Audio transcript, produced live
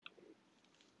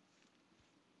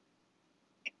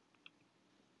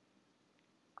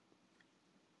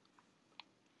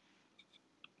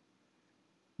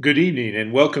Good evening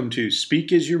and welcome to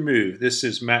Speak As You Move. This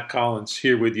is Matt Collins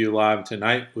here with you live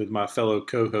tonight with my fellow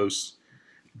co-hosts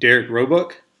Derek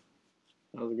Roebuck,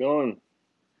 How's it going?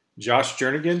 Josh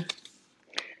Jernigan,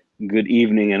 Good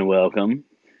evening and welcome.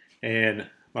 and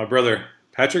my brother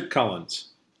Patrick Collins.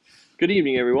 Good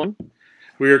evening, everyone.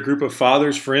 We are a group of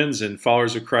fathers, friends, and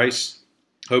followers of Christ,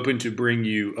 hoping to bring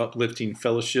you uplifting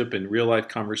fellowship and real-life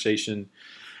conversation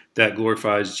that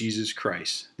glorifies Jesus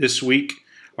Christ. This week,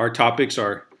 our topics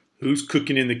are who's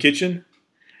cooking in the kitchen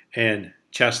and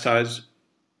chastising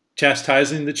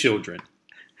the children.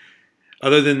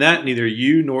 Other than that, neither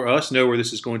you nor us know where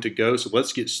this is going to go, so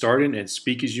let's get started and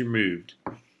speak as you moved.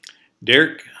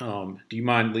 Derek, do you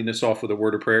mind leading us off with a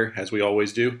word of prayer, as we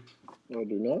always do? I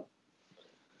do not.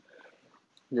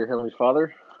 Dear Heavenly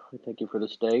Father, we thank you for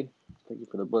this day. Thank you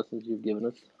for the blessings you've given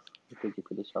us. We thank you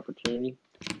for this opportunity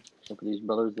and for these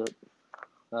brothers that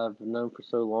I've known for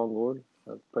so long, Lord.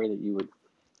 I pray that you would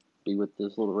be with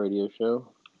this little radio show.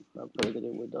 I pray that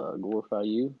it would glorify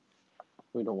you.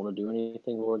 We don't want to do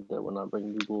anything, Lord, that will not bring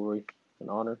you glory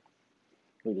and honor.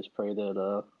 We just pray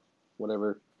that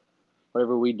whatever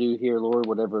we do here, Lord,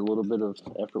 whatever little bit of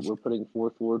effort we're putting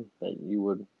forth, Lord, that you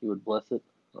would bless it.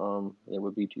 It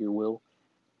would be to your will.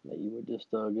 That you would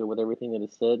just go with everything that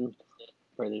is said. And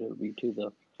pray that it would be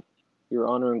to your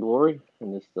honor and glory,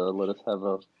 and just let us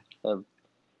have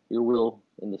your will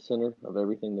in the center of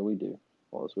everything that we do.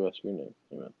 All this we ask in your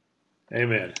name.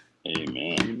 Amen. Amen.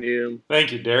 Amen. Amen.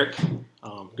 Thank you, Derek.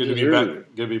 Good to be Yes, back. sir.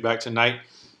 Good to be back tonight.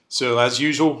 So, as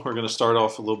usual, we're going to start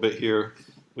off a little bit here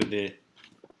with the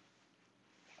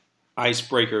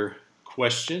icebreaker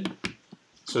question.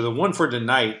 So, the one for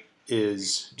tonight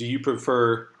is: do you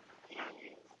prefer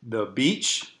the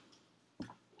beach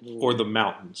or the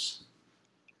mountains?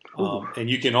 And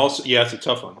you can also, it's a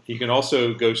tough one. You can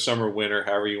also go summer, winter,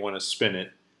 however you want to spin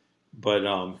it. But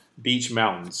beach,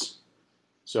 mountains.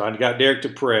 So I got Derek to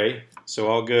pray.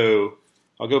 So I'll go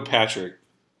Patrick,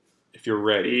 if you're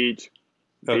ready.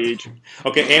 Beach.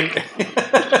 Okay, and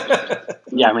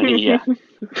Yeah.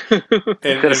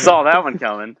 Could have saw that one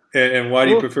coming. and why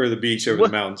do you prefer the beach over the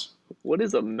mountains? What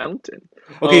is a mountain?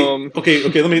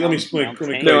 Okay. Let me explain.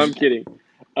 No, I'm kidding.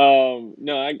 No,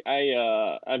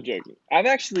 I'm joking. I've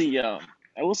actually, I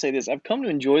will say this: I've come to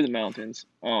enjoy the mountains.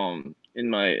 In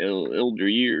my older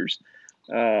years.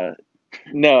 I've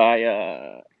come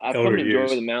to enjoy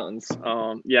the mountains.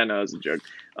 No, it's a joke.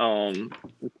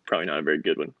 Probably not a very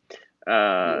good one.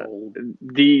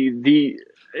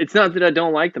 It's not that I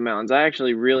don't like the mountains. I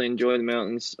actually really enjoy the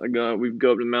mountains. We go up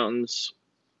to the mountains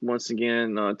once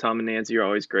again. Tom and Nancy are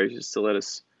always gracious to let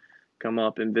us come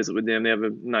up and visit with them. They have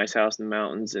a nice house in the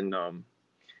mountains, and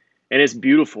it's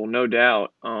beautiful, no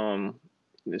doubt.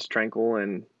 It's tranquil,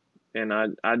 and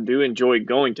I do enjoy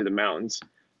going to the mountains.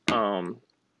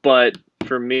 But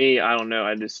for me, I don't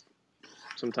know.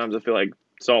 Sometimes I feel like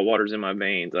salt water's in my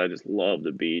veins. I just love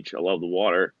the beach. I love the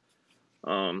water.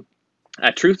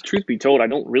 Truth be told, I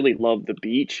don't really love the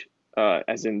beach,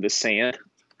 as in the sand.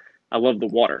 I love the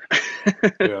water.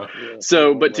 Yeah.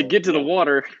 So, but to get to the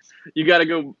water, you got to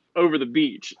go over the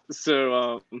beach.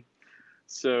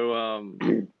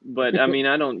 But I mean,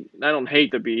 I don't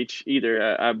hate the beach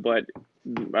either. But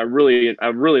I really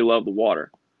love the water.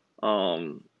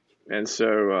 And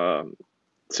so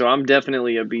I'm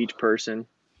definitely a beach person,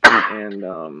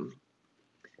 and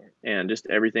just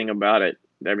everything about it.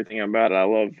 I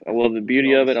love the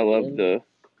beauty of it. I love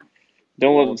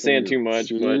don't love the sand too much,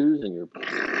 but and your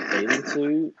bathing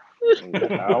suit, and your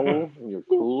towel, and your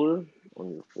cooler,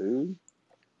 on your food.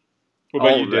 What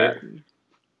about all you, of Derek?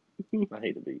 I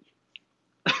hate the beach.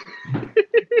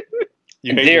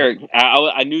 You hate Derek,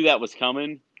 I knew that was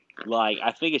coming. Like,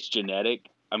 I think it's genetic.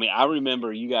 I mean, I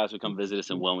remember you guys would come visit us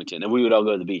in Wilmington, and we would all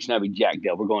go to the beach. And I'd be jacked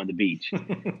up. We're going to the beach.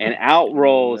 And out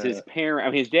rolls his parent.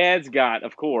 I mean, his dad's got,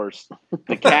 of course,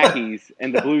 the khakis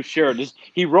and the blue shirt.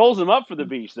 He rolls them up for the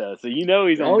beach, though. So you know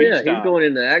he's on beach time. He's going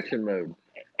into action mode.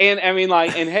 And, I mean,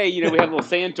 hey, we have little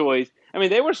sand toys. I mean,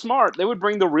 they were smart. They would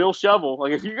bring the real shovel.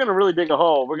 Like, if you're going to really dig a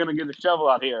hole, we're going to get a shovel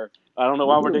out here. I don't know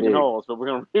why we're digging holes, but we're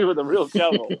going to do it with a real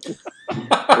shovel. We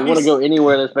want to go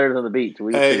anywhere that's better than the beach.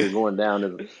 We figure going down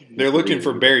to they're looking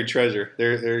for buried treasure.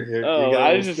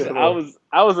 I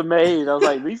was amazed. I was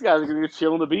like, these guys are going to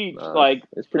chill on the beach,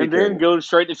 then go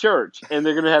straight to church, and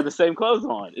they're going to have the same clothes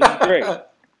on. It's great.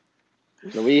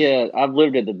 So I've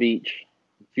lived at the beach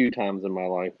a few times in my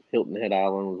life. Hilton Head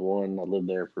Island was one. I lived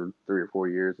there for 3 or 4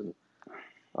 years, and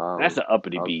that's an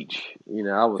uppity beach.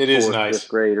 I was nice. 5th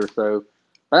grade or so.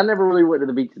 But I never really went to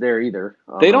the beach there either.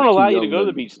 They don't allow you to go to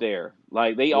the beach there.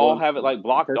 Like, they all have it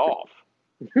blocked off.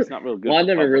 It's not real good. Well, I for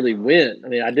never public. really went. I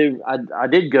mean, I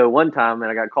did go one time,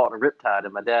 and I got caught in a riptide,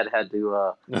 and my dad had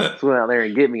to swim out there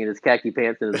and get me in his khaki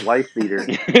pants and his wife beater.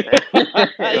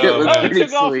 It was man. pretty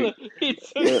sweet. He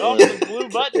took off the blue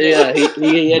button. Yeah,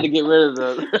 he had to get rid of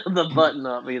the button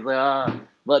up. He's like,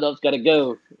 button up's got to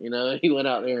go. He went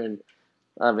out there and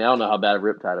I don't know how bad a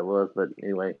riptide it was, but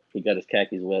anyway, he got his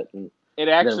khakis wet. And It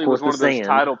actually course, was one the of those sand.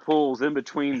 tidal pools in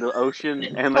between the ocean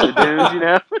and the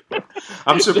dunes.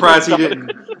 I'm surprised he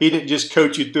didn't just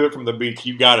coach you through it from the beach.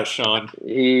 You got it, Sean.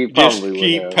 He Just probably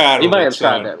keep would have. paddling, He might have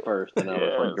son. tried that first, and I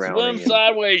was like drowning. Swim and-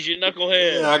 sideways, you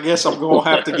knucklehead. Yeah, I guess I'm gonna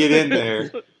have to get in there.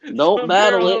 Don't Swim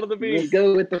battle parallel to it. the beach. Just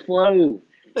go with the flow. You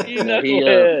Yeah, he,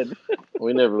 knucklehead.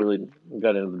 We never really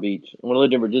got into the beach. When I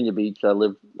lived in Virginia Beach, I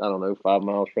lived, 5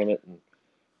 miles from it. And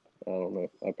I don't know.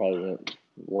 I probably went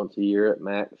once a year at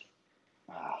max.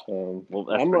 Well,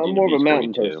 that's I'm Virginia more of a Beach for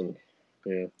mountain you, too. person.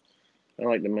 Yeah. I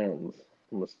like the mountains.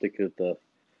 I'm going to stick with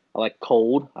I like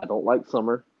cold. I don't like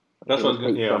summer. That's what I was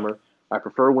gonna. hate Yeah. summer. I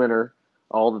prefer winter.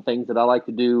 All the things that I like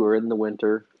to do are in the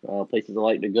winter. Places I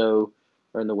like to go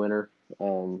are in the winter.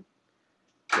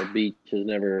 The beach has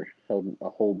never held a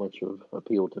whole bunch of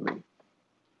appeal to me.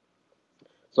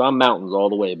 So I'm mountains all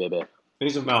the way, baby.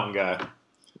 He's a mountain guy.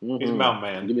 He's a Mhm. mountain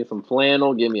man. Give me some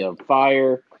flannel. Give me a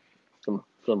fire.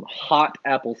 Some hot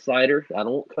apple cider. I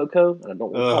don't want cocoa and I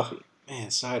don't want Ugh, coffee.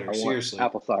 man, cider. I want Seriously.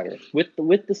 apple cider with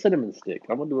the cinnamon stick.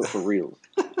 I'm gonna do it for real.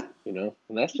 And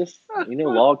that's just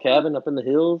log cabin up in the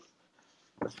hills.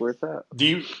 That's where it's at.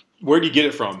 Where do you get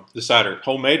it from? The cider,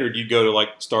 homemade, or do you go to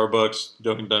like Starbucks,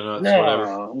 Dunkin' Donuts, whatever?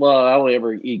 No, well, I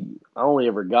only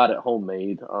ever got it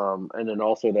homemade. And then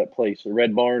also that place, the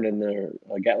Red Barn in the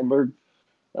Gatlinburg,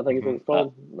 I think is what it's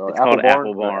called. No, it's called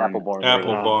Apple Barn. Apple Barn.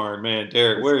 Apple Wow. Barn, man.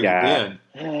 Derek, This where have guy. you been?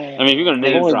 I mean, if you're going to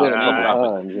I've name only drop, been a couple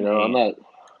name drop it. times.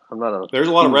 I'm not a. There's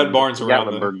a lot of Red huge Barns around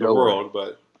Gatlinburg the goer, world,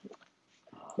 but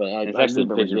But I It's I actually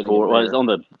remember Pigeon getting Forge. it Well, it's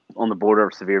there. on the border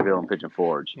of Sevierville and Pigeon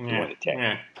Forge. If you yeah, want to check.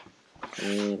 yeah.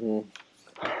 Mhm.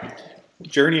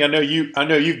 Journey, I know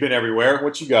you've been everywhere.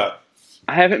 What you got?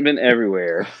 I haven't been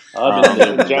everywhere. I've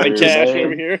been to Johnny everywhere, Cash man.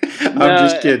 over here. I'm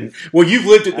just kidding. Well, you've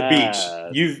lived at the Uh,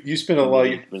 beach. You spent a lot.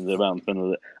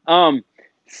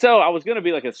 So I was gonna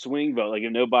be like a swing vote, like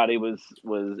if nobody was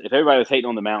if everybody was hating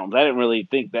on the mountains. I didn't really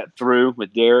think that through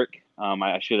with Derek.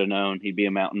 I should have known he'd be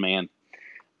a mountain man.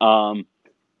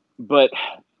 But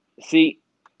see,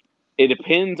 it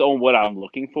depends on what I'm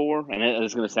looking for, and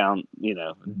it's gonna sound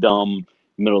dumb,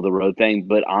 middle of the road thing,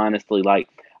 but honestly, like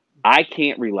I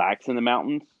can't relax in the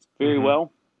mountains very Mhm.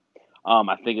 well.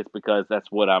 I think it's because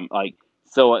that's what I'm like.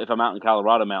 So if I'm out in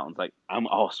Colorado mountains, like I'm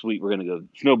all sweet, we're gonna go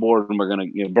snowboard and we're gonna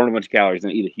burn a bunch of calories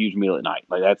and eat a huge meal at night.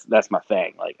 Like that's my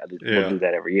thing. Like I just Yeah. will do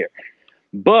that every year.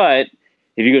 But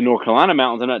if you go to North Carolina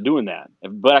mountains, I'm not doing that.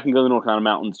 But I can go to the North Carolina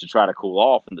mountains to try to cool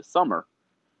off in the summer,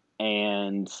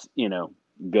 and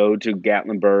go to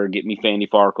Gatlinburg, get me Fanny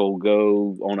Farkle,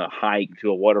 go on a hike to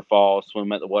a waterfall,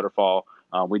 swim at the waterfall.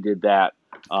 We did that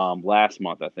last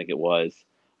month, I think it was,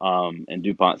 in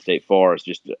DuPont State Forest,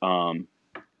 just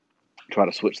try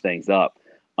to switch things up,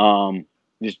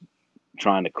 just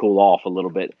trying to cool off a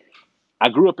little bit. I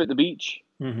grew up at the beach.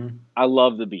 Mm-hmm. I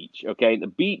love the beach. Okay, the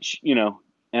beach, and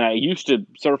I used to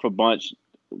surf a bunch.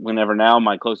 Whenever now,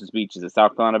 my closest beach is at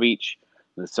South Carolina Beach.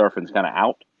 The surfing's kind of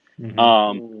out.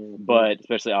 Mm-hmm. But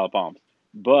especially Isle of Palms.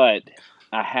 But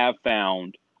I have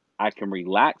found I can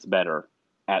relax better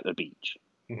at the beach.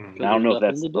 Mm-hmm. I don't know if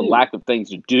There's that's nothing the to do. lack of things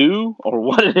to do or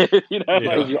what it is. Yeah.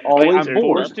 Because you're Like, always I'm bored.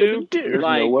 forced to. There's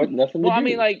Like, nothing to well, do. I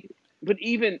mean, like, but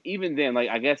even then, like,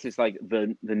 I guess it's like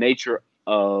the nature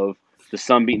of the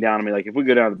sun beating down on me. Like, if we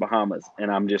go down to the Bahamas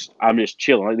and I'm just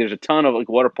chilling, like, there's a ton of like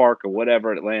water park or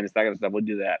whatever at Atlantis, that kind of stuff. We'll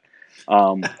do that,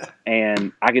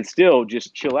 and I can still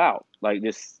just chill out, like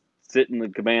just sit in the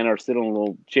cabana or sit on a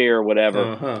little chair or whatever,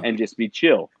 Uh-huh. and just be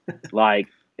chill. Like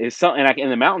it's something. In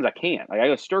the mountains, I can't. Like I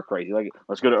go stir crazy. Like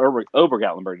let's go to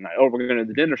Gatlinburg tonight. Oh, we're going to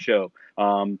the dinner show.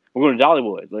 We're going to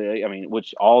Dollywood. Like, I mean,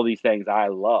 which all these things I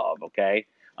love. Okay,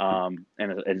 and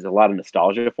it's a lot of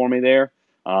nostalgia for me there.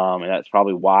 And that's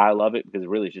probably why I love it, because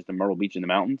really it's just a Myrtle Beach in the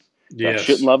mountains. So I Yes.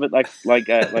 shouldn't love it like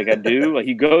I do. Like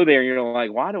you go there and you're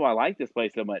like, why do I like this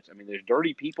place so much? I mean, there's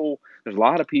dirty people. There's a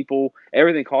lot of people.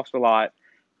 Everything costs a lot.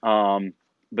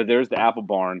 But there's the Apple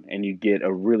Barn, and you get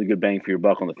a really good bang for your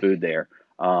buck on the food there.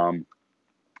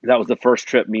 That was the first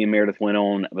trip me and Meredith went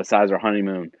on besides our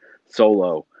honeymoon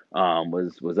solo.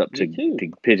 Was up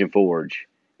to Pigeon Forge,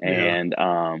 and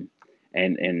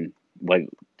like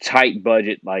tight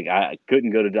budget. Like I couldn't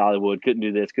go to Dollywood, couldn't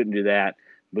do this, couldn't do that.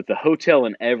 But the hotel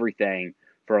and everything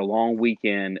for a long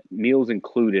weekend, meals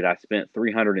included, I spent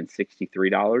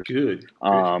 $363. Good.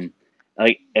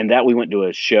 and that we went to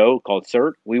a show called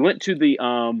Cirque. We went to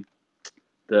the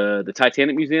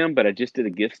Titanic Museum, but I just did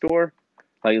a gift store,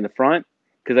 like in the front.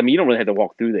 Because, I mean, you don't really have to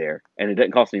walk through there, and it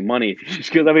doesn't cost any money if you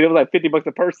just, because, I mean, it was like $50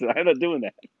 a person. I ended up doing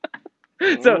that.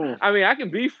 So, I mean, I can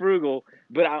be frugal,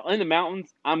 but in the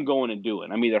mountains, I'm going and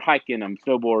doing. I'm either hiking, I'm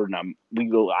snowboarding, we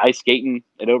go ice skating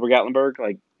at Over Gatlinburg.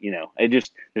 Like,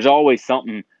 there's always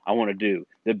something I want to do.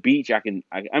 The beach, I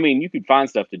mean, you could find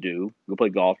stuff to do, go play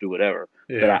golf, do whatever.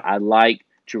 Yeah. But I like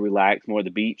to relax more at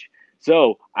the beach.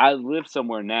 So, I live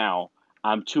somewhere now.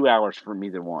 I'm 2 hours from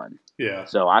either one. Yeah.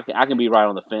 So I can be right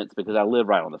on the fence because I live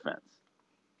right on the fence.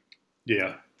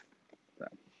 Yeah.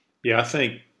 Yeah, I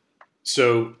think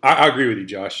so. I agree with you,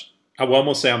 Josh. I will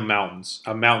almost say I'm mountains.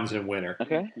 I'm mountains in winter.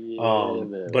 Okay.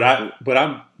 But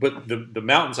the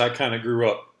mountains I kind of grew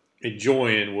up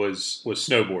enjoying was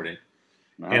snowboarding,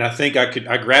 and I think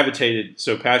I gravitated.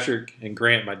 So Patrick and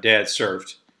Grant, my dad,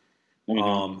 surfed,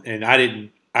 and I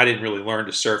didn't really learn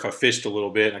to surf. I fished a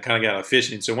little bit, and I kind of got out of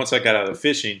fishing. So once I got out of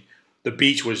fishing, the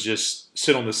beach was just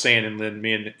sit on the sand and then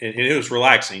and it was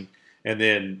relaxing, and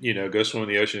then go swim in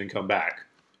the ocean and come back.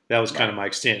 That was kind of my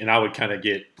extent, and I would kind of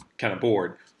get kind of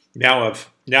bored. Now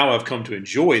I've come to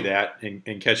enjoy that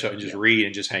and catch up and just read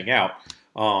and just hang out.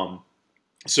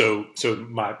 So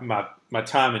my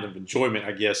time of enjoyment,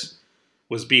 I guess,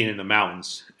 was being in the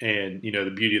mountains and the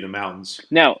beauty of the mountains.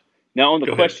 Now on the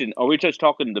Go question, are we just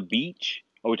talking the beach?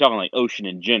 Or are we talking like ocean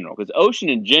in general? Because ocean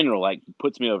in general like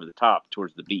puts me over the top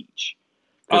towards the beach.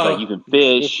 Because like you can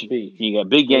fish, you got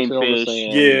big game fish,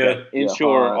 yeah,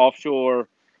 inshore, offshore.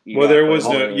 Well, there was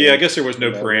no. Yeah, I guess there was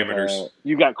no parameters.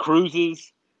 You got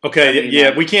cruises.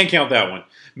 Okay, we can't count that one.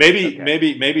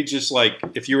 Maybe just like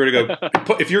if you were to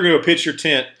go pitch your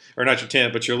tent, or not your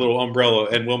tent, but your little umbrella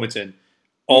in Wilmington,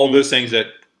 all those things that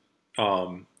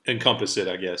encompass it,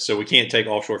 I guess. So we can't take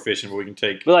offshore fishing, but we can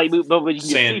take. But you can get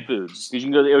seafood because you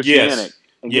can go to the Oceanic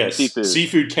and get seafood.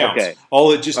 Seafood counts. Okay.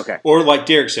 All it just or like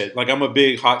Derek said, like I'm a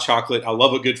big hot chocolate. I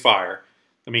love a good fire.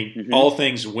 I mean, all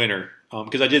things winter.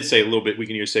 Because I did say a little bit, we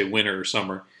can either say winter or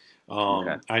summer.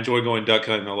 I enjoy going duck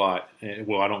hunting a lot.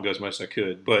 Well, I don't go as much as I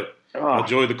could, but I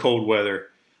enjoy the cold weather.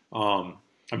 I'm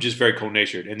just very cold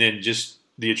natured, and then just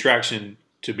the attraction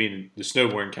to being the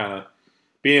snowboarding, kind of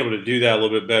being able to do that a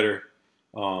little bit better,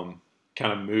 kind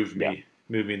of moved me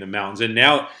in the mountains. And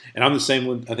I'm the same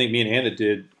one. I think me and Anna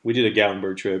did. We did a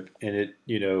Gatlinburg trip, and it,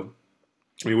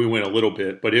 we went a little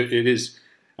bit, but it is.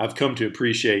 I've come to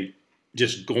appreciate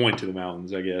just going to the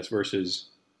mountains, I guess, versus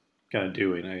kind of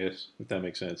doing, I guess, if that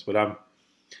makes sense. But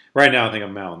right now I think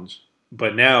I'm mountains.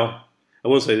 But now, I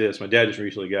will say this, my dad just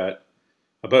recently got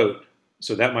a boat,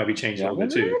 so that might be changing a little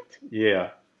bit too. Yeah.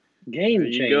 Game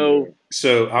changer.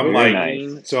 So I'm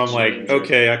like,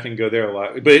 okay, I can go there a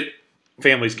lot. But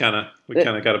family's kind of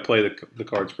got to play the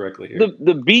cards correctly here.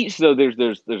 The beach though, there's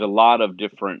a lot of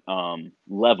different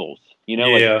levels.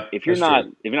 Like if you're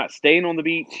not staying on the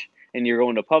beach, and you're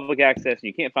going to public access and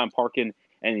you can't find parking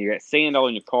and you got sand all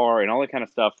in your car and all that kind of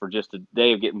stuff for just a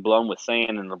day of getting blown with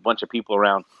sand and a bunch of people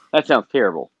around, that sounds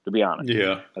terrible, to be honest.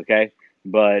 Yeah. Okay?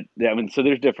 But, I mean, so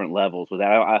there's different levels with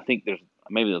that. I think there's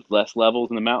less levels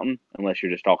in the mountain unless you're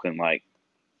just talking like,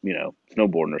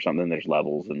 snowboarding or something. There's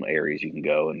levels and areas you can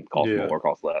go and cost more,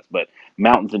 cost less. But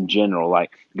mountains in general,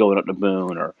 like going up to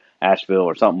Boone or Asheville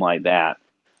or something like that,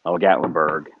 or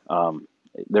Gatlinburg,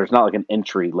 there's not like an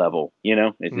entry level,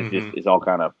 it's just it's all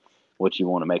kind of what you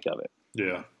want to make of it.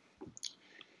 Yeah.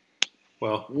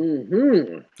 Well,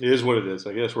 it is what it is.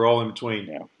 I guess we're all in between.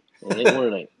 Yeah. It ain't what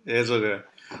it ain't. It is what it is.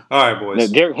 All right, boys. No,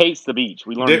 Derek hates the beach.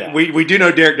 We learned that. We do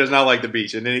know Derek does not like the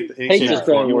beach. And hates is a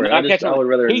strong word. I would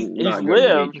rather he's not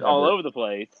lived all over the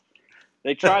place.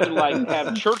 They tried to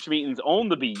have church meetings on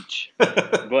the beach,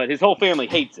 but his whole family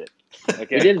hates it.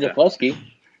 Okay. He did at Defusky.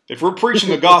 If we're preaching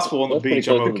the gospel on the beach,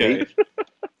 I'm okay.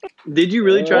 Did you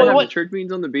really try to have the church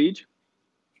meetings on the beach?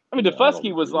 I mean,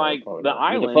 Defusky was like the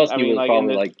island. Defusky was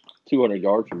probably like 200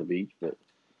 yards from the beach, but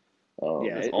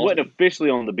it wasn't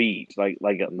officially on the beach like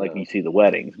you see the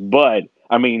weddings. But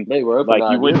I mean, they were open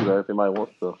like you went there if anybody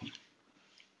wants to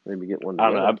maybe get one.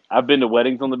 I don't know. I've been to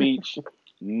weddings on the beach.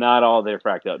 Not all they're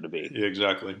cracked up to be. Yeah,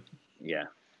 exactly. Yeah,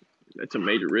 that's a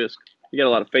major risk. You got a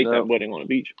lot of faith that wedding on a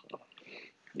beach.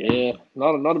 Yeah,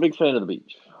 not a big fan of the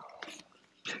beach.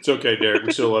 It's okay, Derek.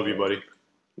 We still love you, buddy.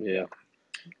 Yeah.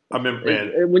 I remember,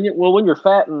 man. When you're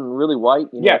fat and really white.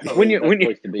 When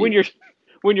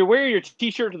you're wearing your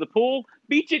T-shirt to the pool,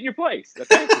 beach it in your place.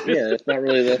 Okay? That's not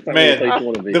really the place you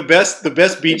want to be. The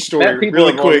best beach story,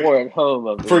 really quick,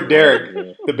 for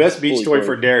Derek. The best beach story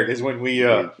for Derek is when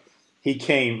he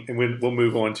came, and we'll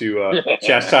move on to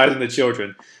chastising the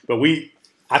children. But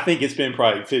I think it's been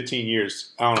probably 15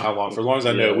 years. I don't know how long. For as long as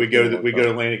I know, Yeah, we go it's been a to long go to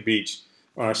time. Atlantic Beach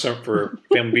for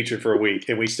family beach trip for a week,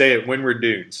 and we stay at Windward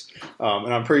Dunes.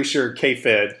 And I'm pretty sure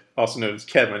K-Fed, also known as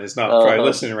Kevin, is not probably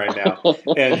listening right now.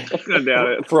 And I doubt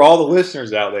it. for all the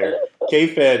listeners out there,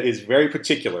 K-Fed is very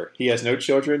particular. He has no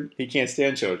children. He can't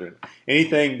stand children.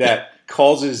 Anything that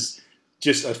causes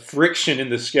just a friction in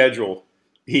the schedule,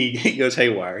 he goes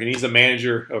haywire. And he's the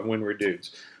manager of Windward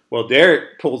Dunes. Well,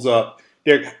 Derek pulls up.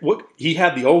 He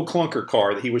had the old clunker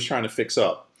car that he was trying to fix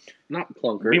up. Not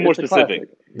clunker. Be more it's a specific.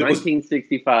 classic.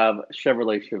 1965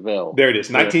 Chevrolet Chevelle. There it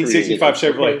is, 1965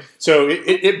 Chevrolet. So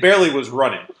it barely was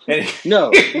running. And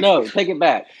No, take it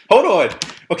back. hold on.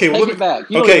 Okay, Take it back.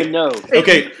 You don't even know.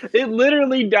 Okay, It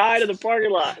literally died in the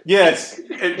parking lot. yes.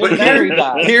 But battery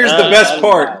died. here's the best Battery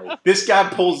part. died. This guy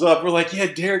pulls up. We're like, yeah,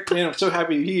 Derek, man, I'm so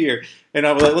happy you're here. And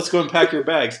I'm like, let's go and pack your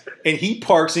bags. And he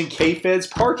parks in K-Fed's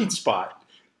parking spot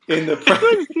in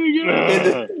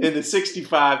the in the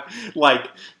 65, like,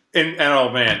 and oh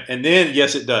man. And then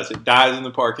yes, it does. It dies in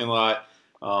the parking lot.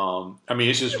 I mean,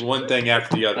 it's just one thing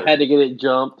after the I other. had to get it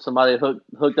jumped. Somebody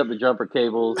hooked up the jumper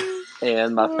cables,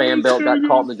 and my fan belt got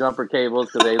caught in the jumper cables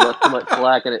because they left too much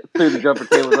slack, and it threw the jumper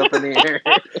cables up in the air.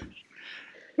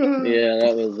 Yeah,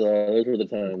 that was those were the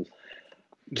times.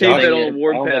 Came Josh- that I on don't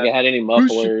Warpath. think it had any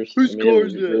mufflers. whose I mean, car it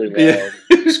is was that? really loud. Yeah,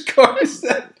 whose car is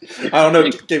that? I don't know,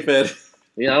 K-Fed.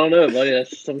 Yeah, I don't know, buddy.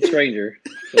 That's some stranger,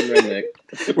 some redneck.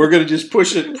 We're gonna just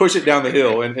push it down the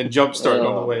hill and jump start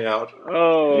on the way out.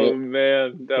 Oh Yep.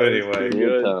 man, that But was anyway, too Good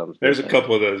good. times. There's a good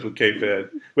couple of those with K-Fed.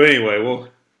 But anyway,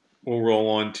 we'll roll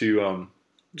on to our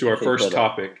Take first that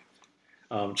up. topic,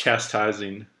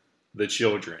 chastising the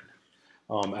children.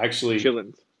 Actually,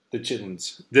 Chillins. the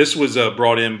chitlins. This was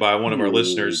brought in by one of our Ooh.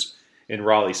 listeners in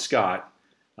Raleigh, Scott,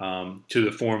 to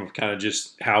the form of kind of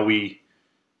just how we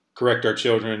correct our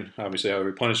children, obviously how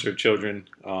we punish our children,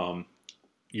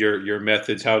 your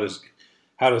methods, how does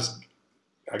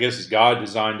I guess as God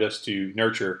designed us to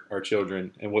nurture our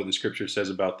children and what the scripture says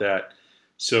about that.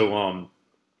 So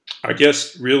I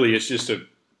guess really it's just a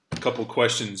couple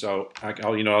questions.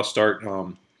 I'll start.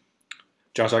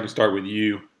 Josh, I can start with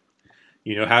you.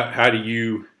 How do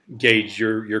you gauge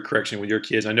your correction with your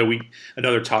kids? I know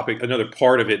another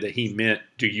part of it that he meant.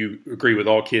 Do you agree with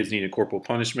all kids needing corporal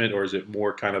punishment, or is it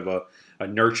more kind of a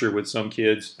nurture with some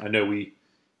kids? I know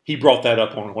he brought that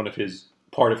up on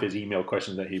part of his email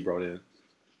questions that he brought in.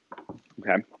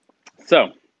 Okay. So,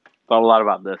 thought a lot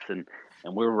about this, and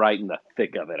we're right in the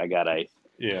thick of it. I got a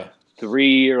Yeah.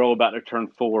 3-year-old about to turn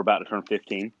 4, about to turn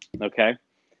 15. Okay.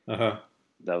 Uh-huh.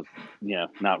 That was,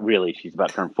 not really. She's about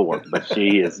to turn 4, but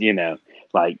she is,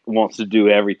 like wants to do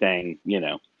everything,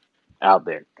 out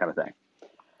there kind of thing.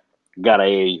 Got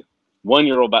a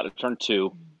 1-year-old about to turn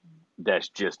 2. That's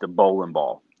just a bowling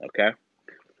ball. Okay.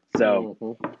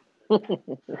 So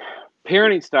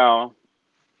parenting style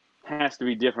has to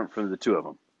be different for the two of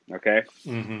them. Okay.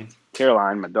 Mm-hmm.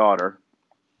 Caroline, my daughter,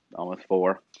 almost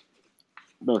 4,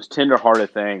 most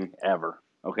tender-hearted thing ever.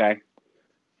 Okay.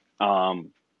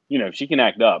 She can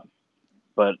act up,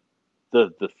 but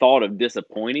the thought of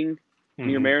disappointing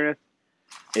Mia Meredith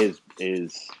is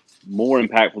more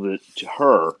impactful to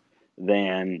her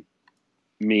than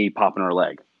me popping her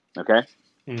leg. Okay.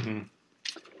 Mm-hmm.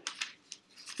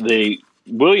 The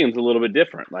William's a little bit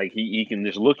different. Like he can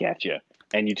just look at you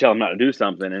and you tell him not to do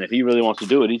something, and if he really wants to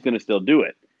do it, he's going to still do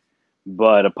it.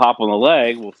 But a pop on the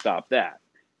leg will stop that.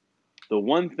 The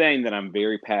one thing that I'm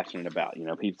very passionate about,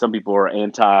 some people are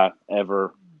anti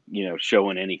ever,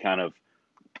 showing any kind of,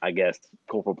 I guess,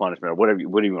 corporal punishment or whatever you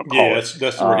want to call it.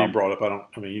 That's the word he brought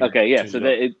up. Okay, yeah. So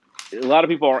a lot of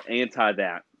people are anti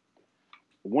that.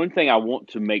 One thing I want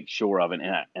to make sure of, and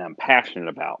I'm passionate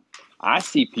about, I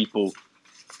see people,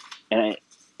 and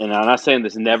I'm not saying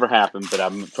this never happened, but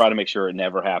I'm trying to make sure it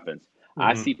never happens. Mm-hmm.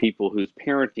 I see people whose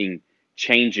parenting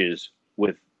changes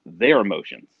with their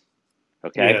emotions.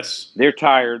 Okay? Yes. They're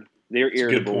tired. They're That's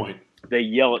irritable. a good point. They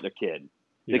yell at their kid.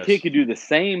 The Yes. kid could do the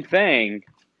same thing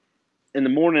in the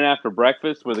morning after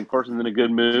breakfast where the person's in a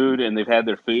good mood and they've had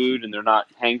their food and they're not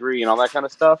hangry and all that kind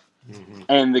of stuff. Mm-hmm.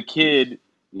 And the kid,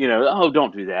 oh,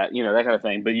 don't do that, that kind of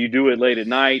thing. But you do it late at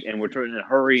night and we're trying to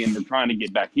hurry and we're trying to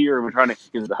get back here and we're trying to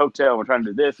get to the hotel and we're trying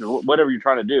to do this or whatever you're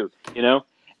trying to do,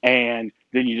 and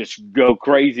then you just go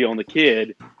crazy on the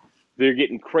kid. They're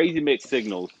getting crazy mixed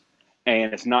signals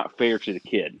and it's not fair to the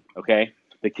kid. Okay.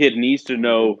 The kid needs to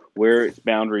know where its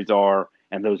boundaries are,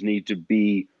 and those need to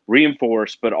be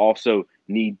reinforced, but also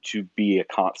need to be a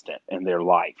constant in their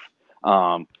life.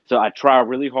 So I try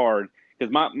really hard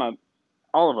because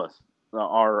all of us,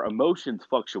 our emotions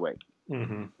fluctuate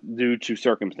due to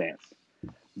circumstance,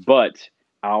 but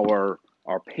our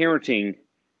parenting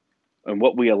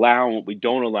what we allow and what we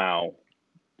don't allow,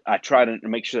 I try to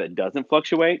make sure that it doesn't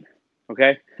fluctuate.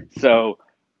 Okay. So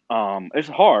it's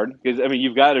hard because, I mean,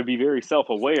 you've got to be very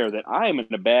self-aware that I am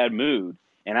in a bad mood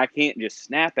and I can't just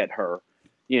snap at her,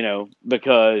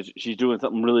 because she's doing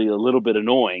something really a little bit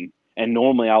annoying. And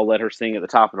normally I'll let her sing at the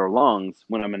top of her lungs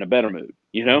when I'm in a better mood,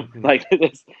 Mm-hmm. like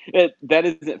that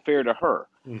isn't fair to her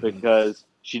because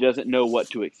she doesn't know what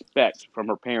to expect from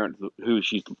her parents who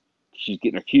she's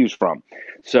getting accused from.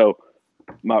 So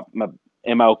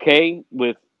am I okay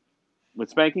with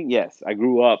spanking? Yes. I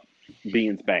grew up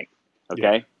being spanked.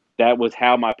 Okay. Yeah. That was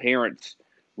how my parents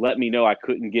let me know I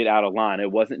couldn't get out of line.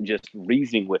 It wasn't just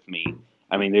reasoning with me.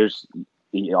 I mean,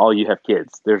 all you have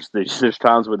kids. There's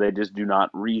times where they just do not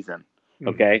reason.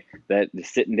 Okay. That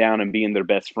sitting down and being their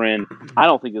best friend, I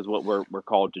don't think is what we're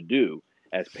called to do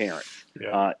as parents.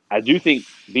 Yeah. I do think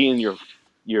being your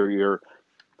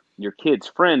kid's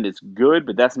friend is good,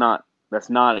 but that's not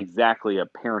exactly a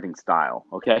parenting style.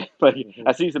 Okay. But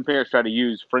I see some parents try to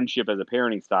use friendship as a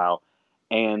parenting style,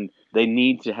 and they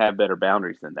need to have better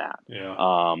boundaries than that.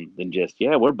 Yeah. Than just,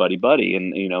 we're buddy buddy.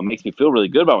 And, it makes me feel really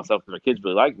good about myself because my kids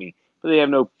really like me, but they have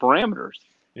no parameters.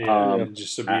 Yeah. Yeah.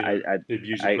 Just the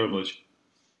abuse of I privilege.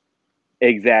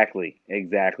 Exactly.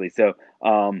 So,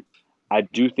 I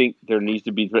do think there needs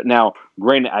to be, now,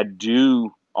 granted, I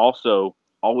do also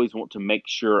always want to make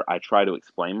sure I try to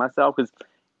explain myself because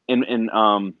in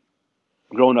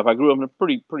growing up, I grew up in a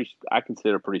pretty, I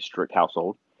consider a pretty strict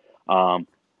household.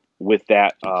 With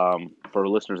that, for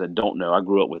listeners that don't know, I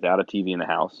grew up without a TV in the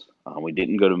house. We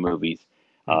didn't go to movies.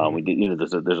 We didn't,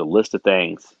 there's a list of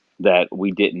things that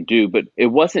we didn't do, but it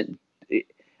wasn't,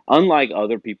 unlike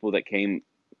other people that came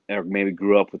or maybe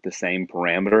grew up with the same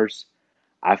parameters.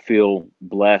 I feel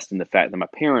blessed in the fact that my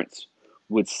parents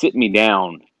would sit me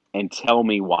down and tell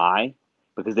me why,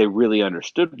 because they really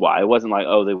understood why. It wasn't like,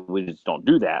 oh, we just don't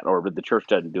do that, or the church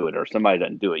doesn't do it, or somebody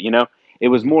doesn't do it. It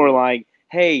was more like,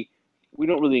 hey, we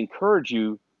don't really encourage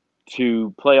you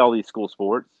to play all these school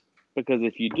sports because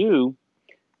if you do,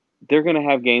 they're going to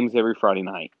have games every Friday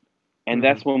night. And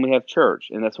that's when we have church,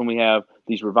 and that's when we have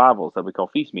these revivals that we call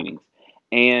feast meetings.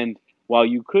 And while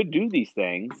you could do these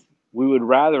things, we would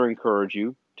rather encourage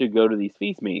you to go to these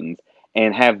feast meetings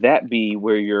and have that be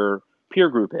where your peer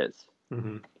group is.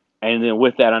 And then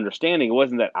with that understanding, it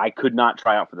wasn't that I could not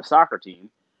try out for the soccer team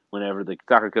whenever the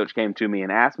soccer coach came to me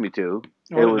and asked me to.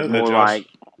 It was more like,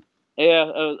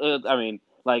 I mean,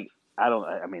 like,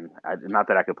 not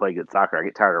that I could play good soccer. I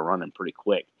get tired of running pretty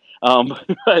quick.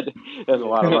 But there's a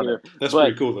lot of running. That's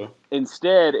pretty cool, though.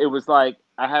 Instead, it was like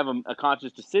I have a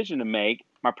conscious decision to make.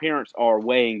 My parents are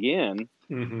weighing in,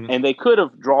 and they could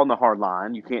have drawn the hard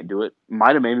line. You can't do it.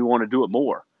 Might have made me want to do it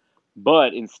more.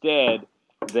 But instead,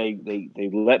 they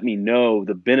let me know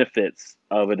the benefits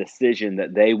of a decision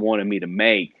that they wanted me to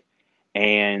make,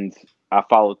 and I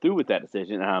followed through with that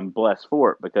decision, and I'm blessed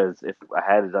for it because if I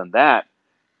had done that,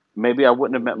 maybe I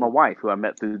wouldn't have met my wife, who I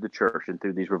met through the church and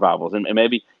through these revivals. And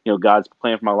maybe, God's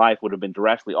plan for my life would have been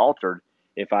drastically altered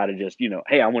if I'd have just,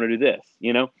 hey, I want to do this,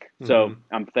 So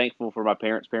I'm thankful for my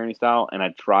parents' parenting style, and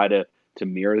I try to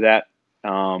mirror that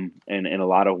in a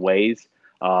lot of ways.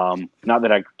 Not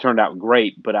that I turned out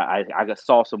great, but I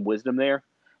saw some wisdom there,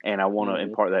 and I want to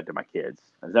impart that to my kids.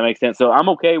 Does that make sense? So I'm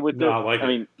okay with No, I like it. I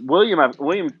mean, William,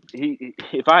 he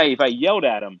if I yelled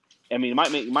at him, I mean,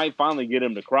 it might finally get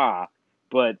him to cry.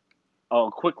 But a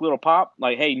quick little pop,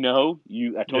 like, hey, no,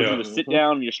 I told you to sit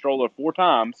down in your stroller 4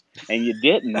 times, and you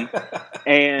didn't,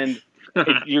 and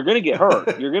you're going to get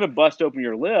hurt. You're going to bust open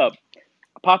your lip,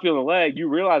 pop you on the leg, you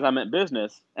realize I meant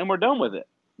business, and we're done with it,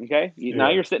 okay? Now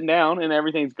you're sitting down, and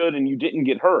everything's good, and you didn't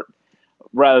get hurt,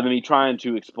 rather than me trying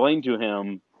to explain to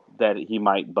him that he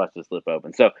might bust his lip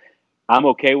open. So I'm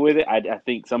okay with it. I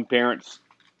think some parents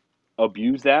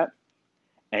abuse that,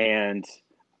 and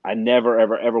I never,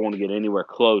 ever, ever want to get anywhere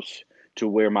close to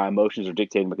where my emotions are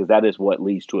dictating because that is what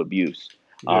leads to abuse.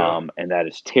 And that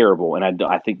is terrible. And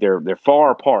I think they're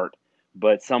far apart,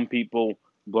 but some people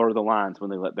blur the lines when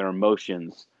they let their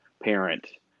emotions parent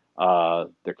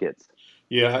their kids.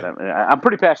 Yeah. I'm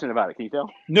pretty passionate about it. Can you tell?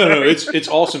 No, it's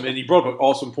awesome. And you brought up an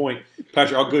awesome point.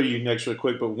 Patrick, I'll go to you next real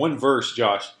quick, but one verse,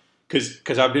 Josh,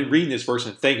 because I've been reading this verse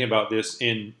and thinking about this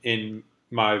in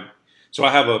my – so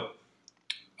I have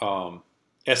a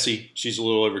Essie, she's a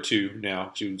little over 2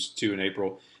 now. She was 2 in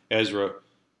April. Ezra,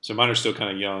 so mine are still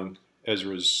kind of young.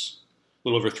 Ezra's a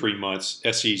little over 3 months.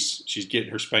 Essie's, she's getting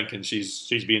her spanking. She's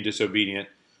being disobedient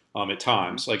at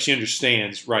times. Like, she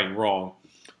understands right and wrong.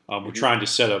 We're trying to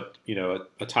set up,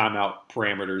 a timeout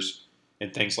parameters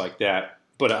and things like that.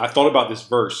 But I thought about this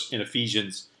verse in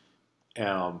Ephesians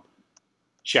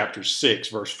chapter 6,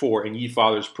 verse 4, and ye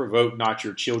fathers provoke not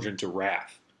your children to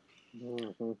wrath,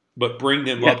 but bring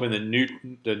them up in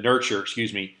the nurture,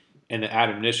 and the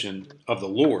admonition of the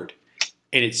Lord.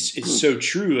 And it's so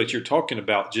true that you're talking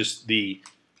about just the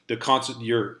constant,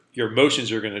 your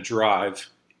emotions are going to drive,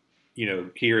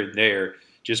 here and there.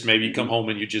 Just maybe you come home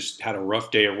and you just had a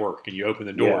rough day at work and you open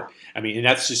the door. Yeah. I mean, and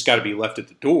that's just got to be left at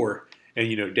the door.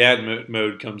 And, dad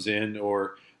mode comes in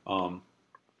or,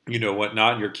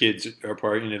 whatnot. And your kids are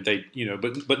part, and if they,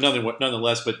 but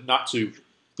nonetheless, but not to,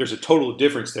 there's a total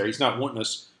difference there. He's not wanting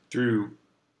us through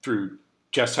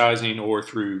chastising or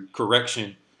through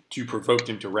correction to provoke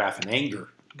them to wrath and anger,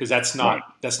 because that's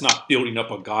not building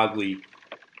up a godly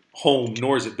home,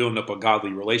 nor is it building up a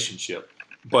godly relationship,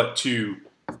 but to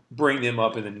bring them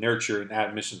up in the nurture and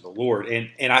admonition of the Lord. And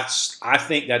I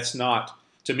think that's not,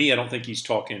 to me, I don't think he's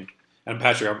talking. And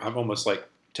Patrick, I'm almost like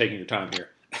taking your time here,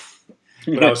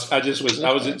 but I was just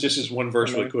this one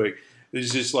verse really quick.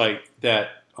 It's just like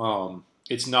that.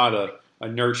 It's not a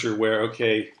nurture where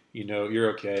you're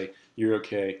okay.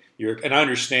 And I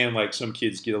understand like some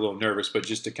kids get a little nervous, but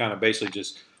just to kind of basically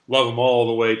just love them all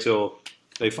the way till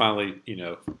they finally,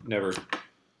 never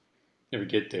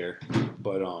get there.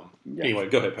 But anyway,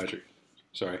 go ahead, Patrick.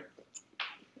 Sorry.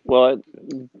 Well,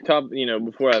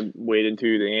 before I wade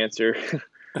into the answer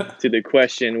to the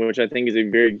question, which I think is a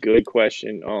very good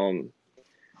question,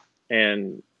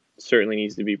 and certainly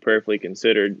needs to be prayerfully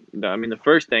considered. I mean, the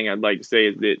first thing I'd like to say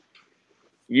is that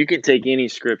you can take any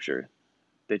scripture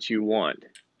that you want,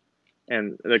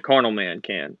 and the carnal man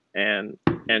can, and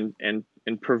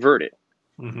pervert it,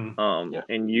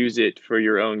 and use it for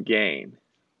your own gain.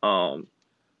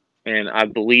 And I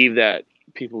believe that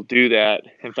people do that.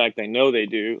 In fact, I know they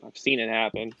do. I've seen it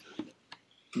happen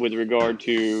with regard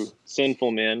to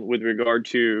sinful men, with regard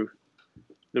to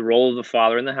the role of the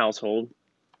father in the household.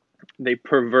 They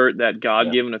pervert that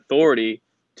God-given authority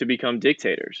to become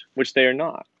dictators, which they are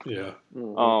not. Yeah.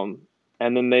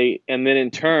 And then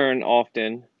in turn,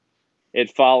 often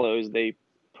it follows they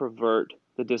pervert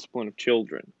the discipline of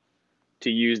children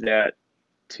to use that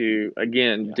to,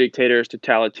 again, dictators,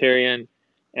 totalitarian,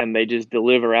 and they just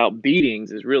deliver out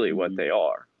beatings is really what they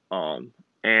are.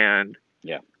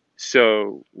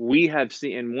 So we have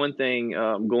seen, and one thing,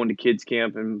 going to kids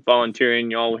camp and volunteering,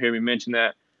 y'all will hear me mention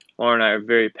that. Laura and I are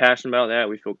very passionate about that.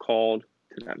 We feel called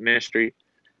to that ministry.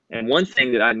 And one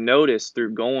thing that I noticed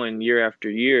through going year after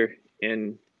year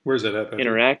in where's that at?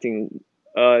 Interacting,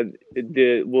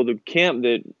 the camp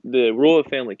that the Royal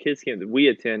Family Kids Camp that we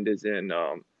attend is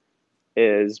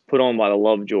put on by the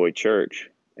Lovejoy Church,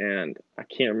 and I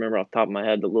can't remember off the top of my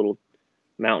head the little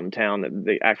mountain town that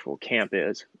the actual camp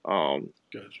is.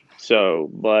 Gotcha. So,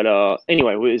 but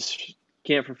anyway, it was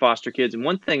camp for foster kids, and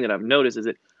one thing that I've noticed is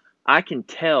that I can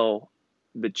tell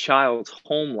the child's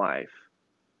home life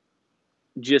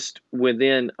just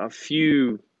within a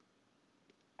few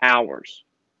hours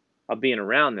of being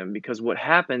around them, because what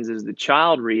happens is the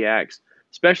child reacts,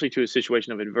 especially to a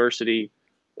situation of adversity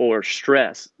or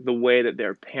stress, the way that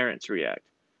their parents react.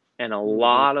 And a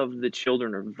lot of the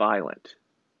children are violent.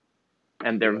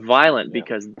 And they're violent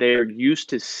because they're used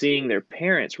to seeing their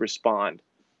parents respond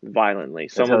violently.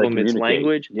 Some of them, it's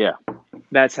language. Yeah.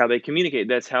 That's how they communicate.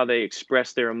 That's how they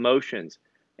express their emotions.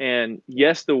 And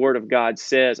yes, the Word of God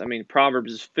says, I mean,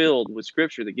 Proverbs is filled with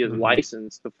scripture that gives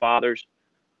license to fathers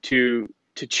to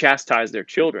chastise their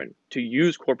children, to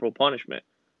use corporal punishment.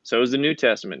 So is the New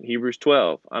Testament, Hebrews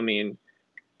 12. I mean,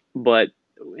 but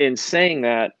in saying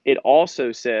that, it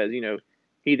also says,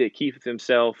 he that keepeth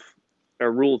himself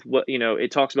or ruleth,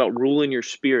 it talks about ruling your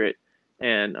spirit,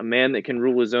 and a man that can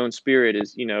rule his own spirit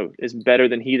is better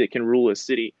than he that can rule a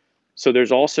city. So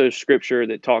there's also scripture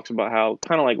that talks about how,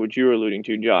 kind of like what you were alluding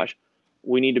to, Josh,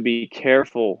 we need to be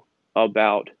careful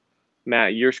about,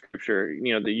 Matt, your scripture,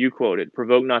 that you quoted,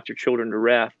 provoke not your children to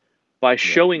wrath. By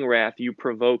showing wrath, you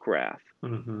provoke wrath.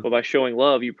 But by showing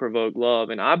love, you provoke love.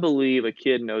 And I believe a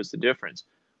kid knows the difference.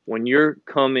 When you're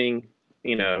coming,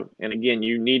 and again,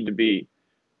 you need to be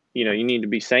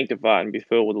sanctified and be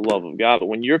filled with the love of God. But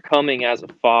when you're coming as a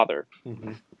father,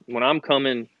 when I'm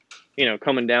coming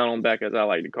down on Beck, as I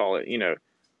like to call it,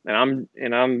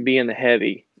 and I'm being the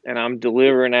heavy, and I'm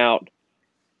delivering out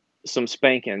some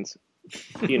spankings,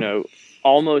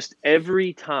 almost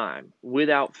every time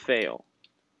without fail,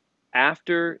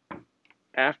 after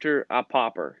I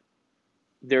pop her,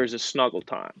 there's a snuggle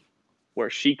time where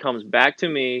she comes back to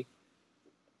me.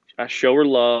 I show her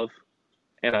love,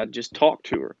 and I just talk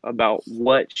to her about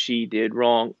what she did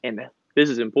wrong. And this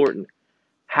is important,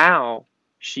 how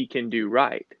she can do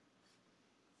right.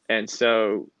 And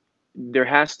so there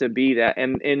has to be that,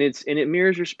 and it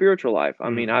mirrors your spiritual life. I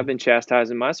mean, I've been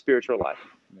chastised in my spiritual life,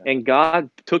 and God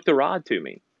took the rod to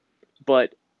me.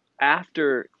 But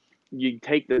after you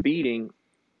take the beating,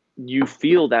 you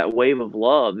feel that wave of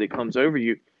love that comes over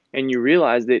you, and you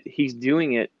realize that He's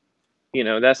doing it. You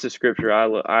know, that's the scripture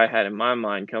I had in my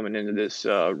mind coming into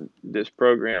this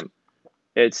program.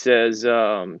 It says,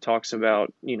 talks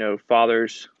about, you know,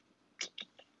 fathers.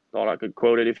 Thought I could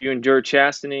quote it. If you endure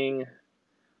chastening,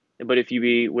 but if you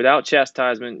be without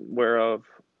chastisement, whereof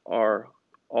are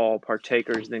all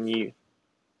partakers, then you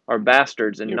are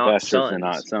bastards and You're not bastards sons. and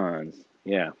not sons.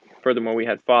 Yeah. Furthermore, we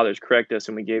had fathers correct us,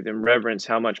 and we gave them reverence.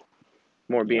 How much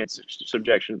more be in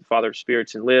subjection to the Father of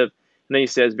spirits and live? And then he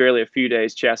says, verily a few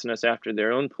days chasten us after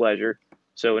their own pleasure.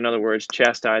 So in other words,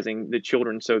 chastising the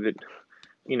children so that,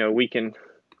 you know, we can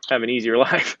have an easier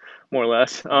life, more or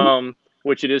less,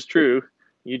 which it is true.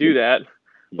 You do that.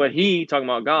 But he, talking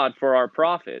about God, for our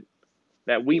profit,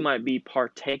 that we might be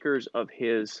partakers of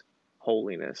his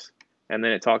holiness. And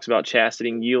then it talks about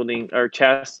chastising using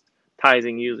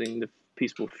the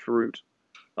peaceful fruit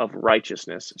of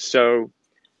righteousness. So,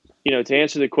 you know, to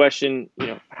answer the question, you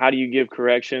know, how do you give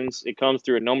corrections? It comes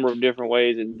through a number of different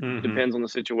ways. It depends on the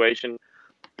situation.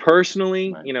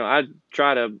 Personally, you know, I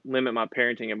try to limit my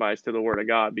parenting advice to the Word of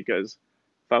God, because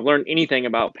if I've learned anything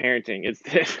about parenting, it's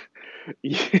that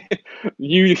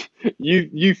you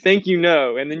think you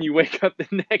know, and then you wake up the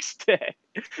next day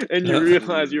and you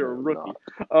realize you're a rookie.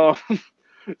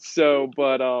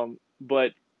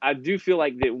 But I do feel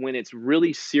like that when it's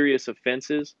really serious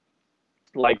offenses,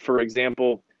 like for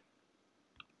example,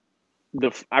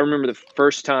 I remember the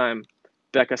first time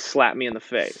Becca slapped me in the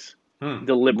face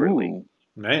deliberately. Ooh,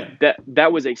 man,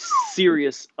 that was a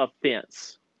serious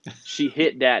offense. She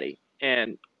hit Daddy,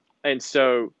 and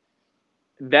so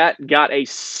that got a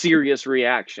serious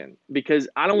reaction, because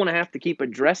I don't want to have to keep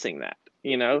addressing that,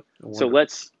 you know. So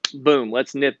let's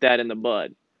nip that in the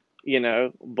bud, you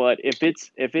know. But if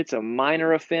it's a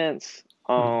minor offense,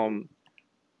 you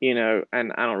know,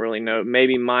 and I don't really know,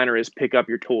 maybe minor is pick up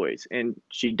your toys, and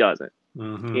she doesn't.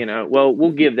 You know, well,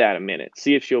 we'll give that a minute,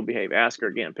 see if she'll behave. Ask her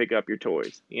again, pick up your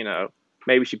toys. You know,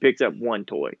 maybe she picks up one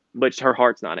toy, but her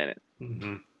heart's not in it.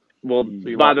 Well,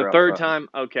 by the third time,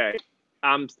 okay,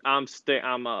 I'm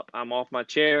up. I'm off my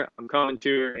chair. I'm coming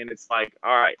to her, and it's like,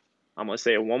 all right, I'm gonna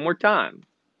say it one more time,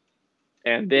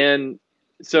 and then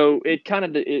so it kind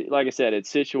of, like I said,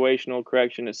 it's situational.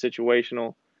 Correction is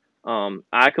situational.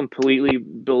 I completely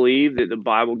believe that the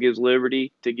Bible gives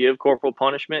liberty to give corporal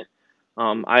punishment.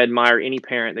 I admire any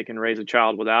parent that can raise a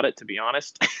child without it, to be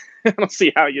honest. I don't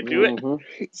see how you do it.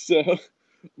 So,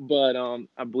 but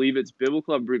I believe it's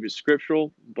biblical. I believe it's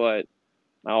scriptural. But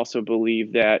I also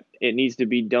believe that it needs to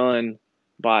be done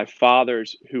by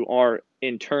fathers who are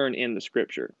in turn in the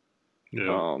scripture.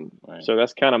 Yeah. So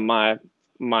that's kind of my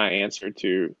answer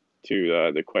to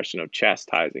the question of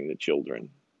chastising the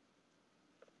children.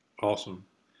 Awesome,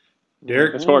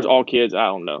 Derek. As far as all kids, I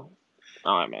don't know.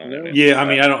 All right, man. Yeah, I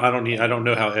mean, I don't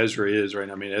know how Ezra is right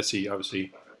now. I mean, Essie,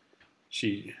 obviously,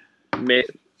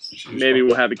 maybe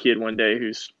we'll have a kid one day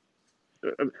who's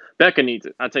Becca needs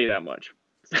it. I'll tell you that much.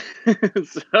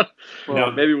 So,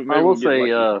 well, maybe I will say,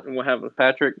 we'll have a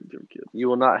Patrick, you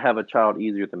will not have a child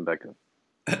easier than Becca.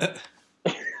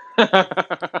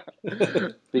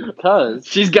 Because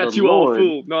she's got you all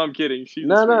fooled. No, I'm kidding. She's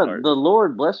no. The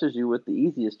Lord blesses you with the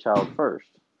easiest child first.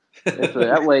 And so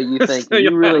that way you think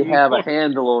you really have a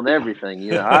handle on everything.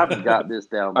 You know, I've got this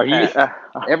down. Are you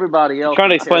everybody else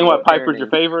trying to explain why Piper's your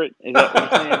favorite? Is that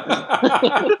what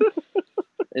you're saying?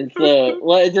 And so,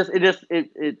 well, it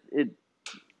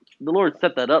the Lord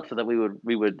set that up so that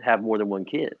we would have more than one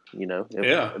kid. You know,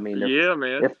 I mean,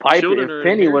 man. If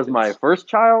Penny was my first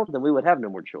child, then we would have no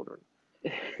more children.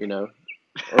 You know,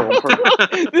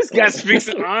 this guy speaks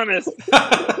honest.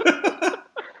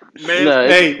 Man,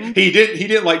 hey, he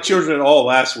didn't like children at all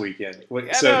last weekend.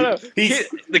 So no.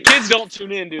 The kids don't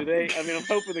tune in, do they? I mean, I'm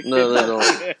hoping the kids. No, they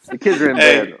don't. The kids are in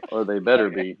bed, or they better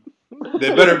be.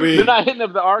 They better be. They're not hitting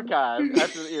up the archive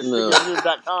after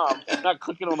SpeakingOfNews.com. Not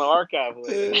clicking on the archive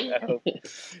link.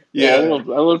 Yeah, I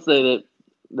will say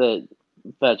that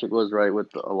Patrick was right with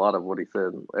a lot of what he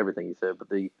said, everything he said. But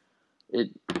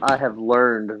I have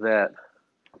learned that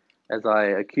as I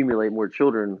accumulate more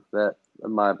children, that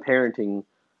my parenting,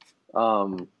 I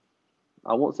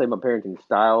won't say my parenting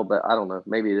style, but I don't know,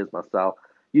 maybe it is my style.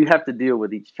 You have to deal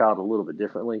with each child a little bit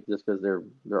differently, just because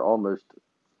they're almost,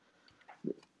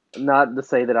 not to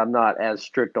say that I'm not as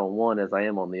strict on one as I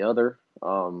am on the other,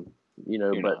 you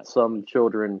know. You're but not. Some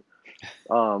children,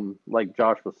 like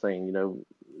Josh was saying, you know,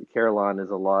 Caroline is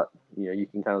a lot, you know, you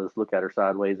can kind of just look at her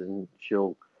sideways and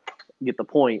she'll get the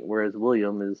point. Whereas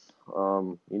William is,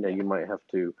 you might have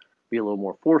to be a little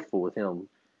more forceful with him.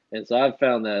 And so I've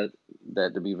found that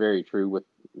to be very true with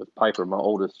Piper, my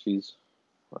oldest. She's,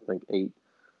 I think, 8,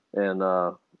 and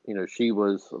she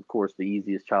was, of course, the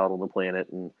easiest child on the planet,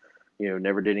 and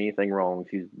never did anything wrong.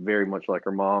 She's very much like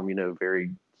her mom,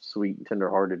 very sweet and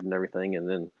tenderhearted and everything. And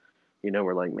then,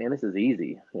 we're like, man, this is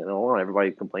easy.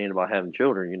 Everybody complaining about having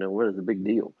children. What is the big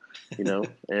deal?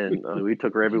 And we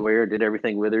took her everywhere, did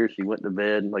everything with her. She went to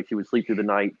bed, like she would sleep through the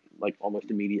night, like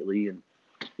almost immediately, and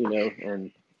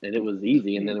and it was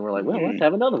easy. And then we're like, well, let's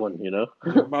have another one,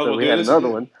 So we had another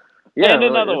one. Yeah, and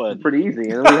another one. Pretty easy.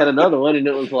 And then we had another one, and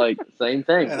it was like same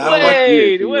thing.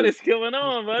 Wait, what is going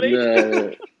on, buddy?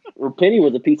 Well, Penny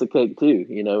was a piece of cake too,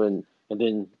 and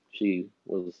then she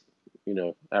was,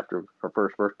 after her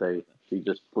first birthday, she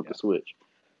just flipped the switch.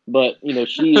 But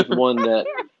she is one that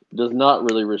does not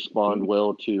really respond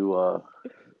well to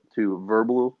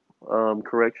verbal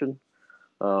correction.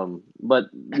 But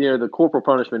the corporal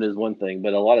punishment is one thing,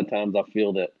 but a lot of times I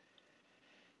feel that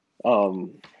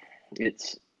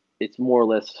it's more or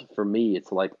less, for me,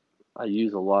 it's like I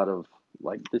use a lot of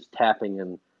like this tapping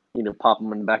and pop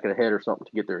them in the back of the head or something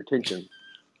to get their attention.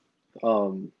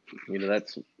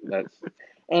 That's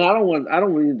and I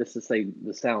don't mean this to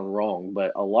sound wrong,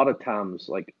 but a lot of times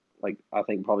like I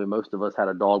think probably most of us had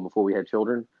a dog before we had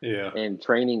children. Yeah. And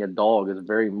training a dog is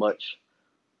very much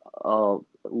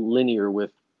linear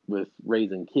with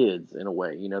raising kids in a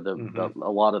way.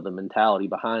 A lot of the mentality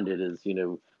behind it is,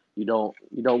 you don't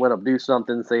let them do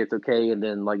something, say it's okay, and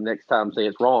then like next time say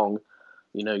it's wrong.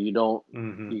 You don't,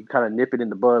 you kind of nip it in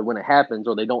the bud when it happens,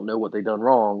 or they don't know what they've done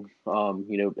wrong,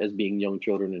 as being young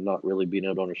children and not really being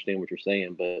able to understand what you're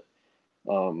saying. But,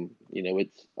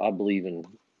 I believe in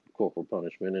corporal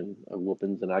punishment and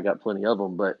whoopings, and I got plenty of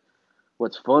them. But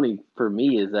what's funny for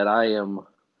me is that I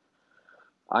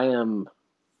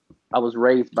was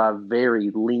raised by very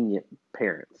lenient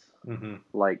parents.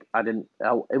 Like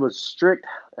it was strict.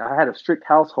 I had a strict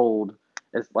household.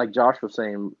 It's like Josh was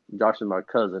saying. Josh is my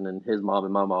cousin, and his mom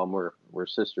and my mom were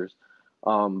sisters.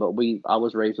 But I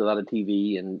was raised without a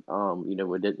TV, and I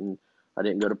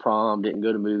didn't go to prom, didn't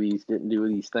go to movies, didn't do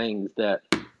these things that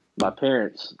my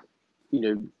parents,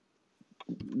 they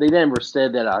never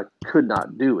said that I could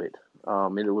not do it.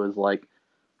 And it was like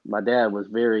my dad was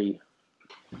very,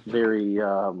 very.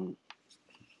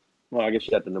 Well, I guess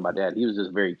you have to know my dad. He was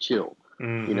just very chill,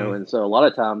 and so a lot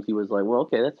of times he was like, well,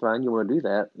 okay, that's fine. You want to do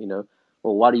that,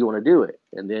 well, why do you want to do it?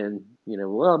 And then,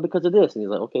 well, because of this. And he's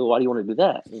like, okay, well, why do you want to do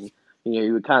that? And,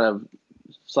 he would kind of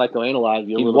psychoanalyze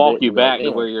you a little bit. He'd walk you back to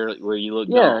where you look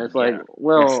dumb. It's like,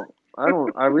 well,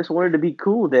 I just wanted to be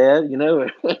cool, Dad, and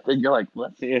you're like, well,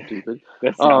 that's stupid.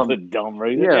 That sounds a dumb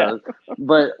reason. Yeah.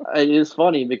 But it's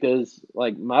funny because,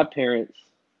 like, my parents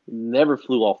never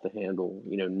flew off the handle,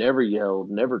 never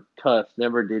yelled, never cussed,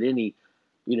 never did any,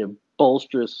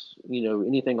 boisterous,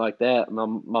 anything like that. My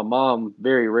mom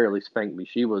very rarely spanked me.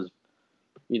 She was,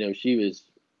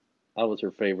 I was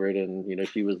her favorite, and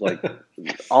she was like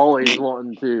always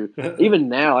wanting to. Even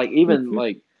now, like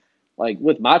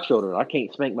with my children, I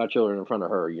can't spank my children in front of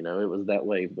her. It was that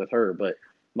way with her. But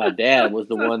my dad was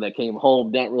the one that came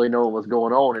home, didn't really know what was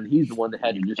going on, and he's the one that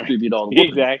had to distribute all the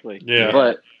whoopings. Exactly. Yeah.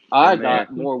 But I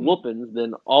got more whoopings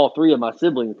than all 3 of my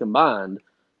siblings combined.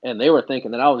 And they were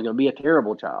thinking that I was going to be a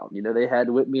terrible child. They had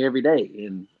to whip me every day.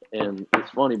 And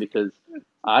it's funny because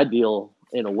I deal,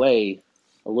 in a way,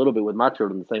 a little bit with my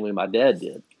children the same way my dad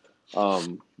did.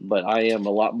 But I am a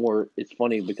lot more, it's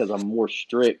funny because I'm more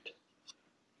strict,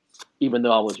 even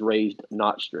though I was raised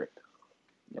not strict.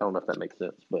 I don't know if that makes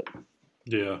sense, but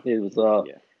yeah, it was,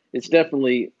 it's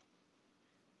definitely,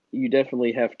 you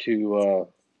definitely have to,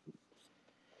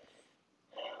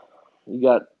 you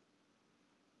got,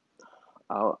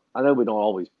 I know we don't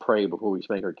always pray before we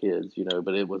spank our kids,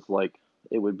 but it was like,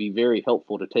 it would be very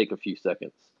helpful to take a few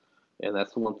seconds. And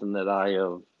that's one thing that I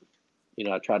have,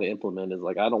 I try to implement is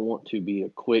like, I don't want to be I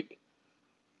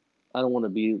don't want to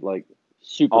be like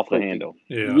super off quick the handle.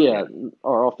 Yeah.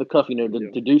 Or off the cuff,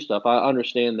 to do stuff. I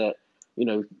understand that,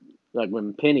 like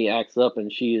when Penny acts up and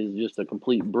she is just a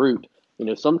complete brute,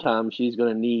 sometimes she's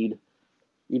going to need,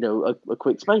 a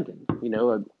quick spanking,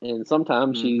 and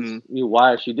sometimes she's,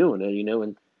 why is she doing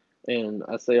it, and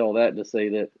I say all that to say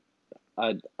that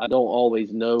I don't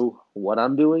always know what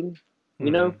I'm doing, we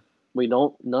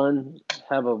none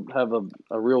have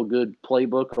a real good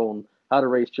playbook on how to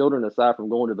raise children aside from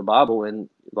going to the Bible. And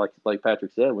like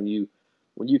Patrick said, when you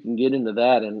can get into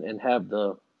that and have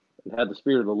the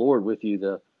Spirit of the Lord with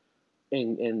you,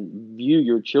 and view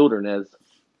your children as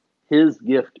His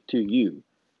gift to you.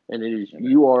 And it is,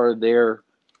 you are there,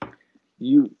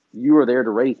 you are there to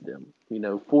raise them,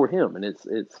 for him. And it's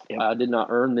Yep. I did not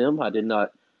earn them. I did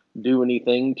not do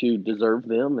anything to deserve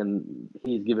them. And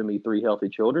he's given me 3 healthy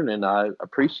children, and I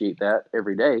appreciate that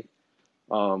every day.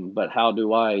 But how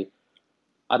do I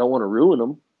don't want to ruin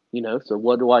them, so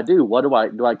what do I do?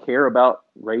 Do I care about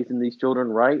raising these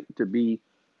children right to be,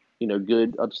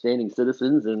 good, upstanding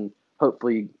citizens and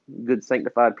hopefully good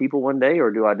sanctified people one day?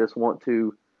 Or do I just want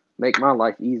to make my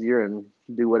life easier and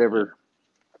do whatever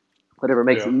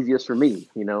makes it easiest for me?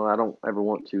 I don't ever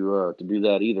want to do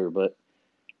that either. But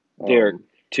Derek,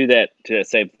 to that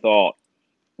same thought,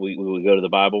 we go to the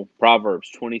Bible, Proverbs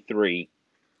 23,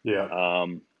 Yeah.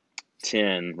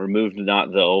 10, remove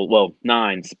not the old, well,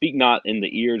 9, speak not in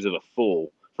the ears of a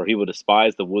fool, for he will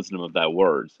despise the wisdom of thy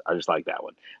words. I just like that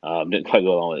one. Didn't quite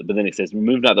go along with it. But then it says,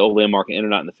 remove not the old landmark, and enter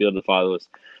not in the field of the fatherless,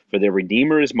 for their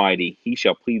Redeemer is mighty, he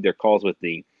shall plead their cause with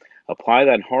thee. Apply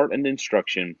thine heart unto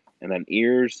instruction, and thine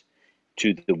ears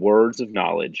to the words of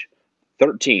knowledge.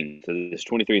 13, so this is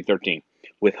 23 and 13.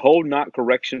 Withhold not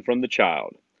correction from the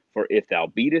child, for if thou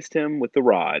beatest him with the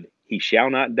rod, he shall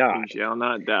not die. He shall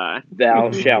not die.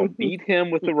 Thou shalt beat him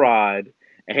with the rod,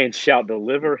 and shalt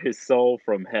deliver his soul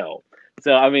from hell.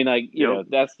 So, I mean, like,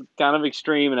 that's kind of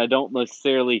extreme, and I don't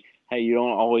necessarily, you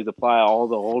don't always apply all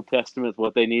the Old Testaments,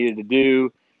 what they needed to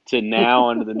do, to now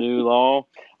under the new law.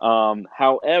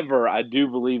 However, I do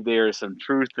believe there is some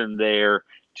truth in there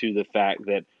to the fact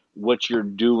that what you're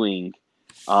doing,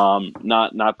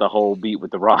 not the whole beat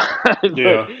with the rod,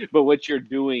 but what you're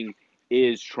doing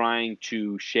is trying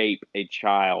to shape a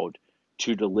child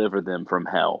to deliver them from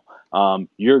hell.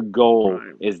 Your goal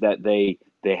is that they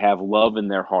have love in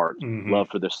their heart, love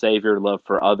for their Savior, love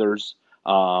for others,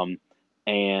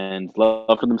 and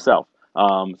love for themselves.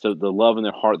 So the love in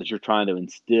their heart that you're trying to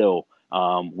instill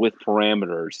with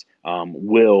parameters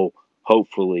will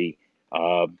hopefully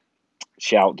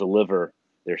shall deliver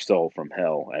their soul from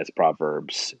hell, as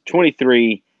Proverbs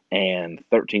 23 and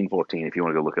 13, 14, if you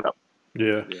want to go look it up.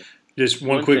 Yeah. Just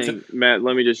one quick thing, Matt,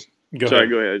 let me just go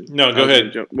ahead. No, go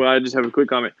ahead. Well, I just have a quick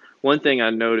comment. One thing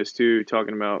I noticed too,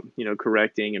 talking about,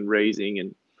 correcting and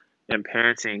raising and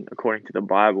parenting according to the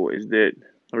Bible, is that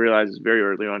I realized this very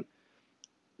early on.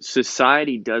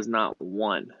 Society does not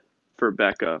want for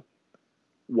Becca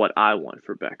what I want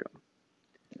for Becca.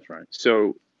 That's right.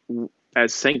 So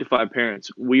as sanctified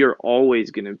parents, we are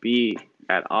always going to be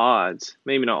at odds.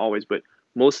 Maybe not always, but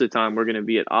most of the time we're going to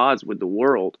be at odds with the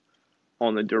world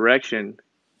on the direction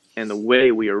and the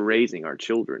way we are raising our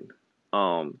children.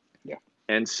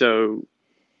 And so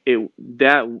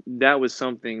that was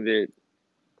something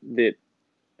that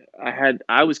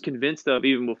I was convinced of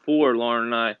even before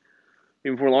Lauren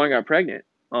got pregnant.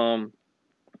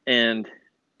 And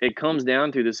it comes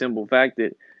down to the simple fact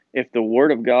that if the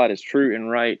Word of God is true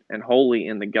and right and holy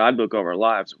in the guidebook of our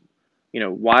lives,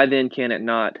 why then can it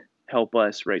not help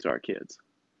us raise our kids?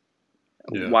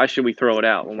 Yeah. Why should we throw it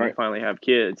out when we finally have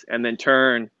kids and then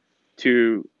turn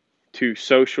to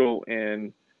social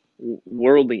and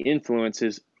worldly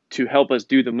influences to help us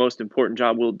do the most important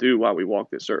job we'll do while we walk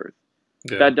this earth?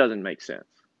 Yeah. That doesn't make sense.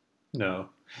 No,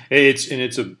 it's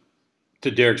to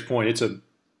Derek's point.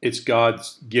 It's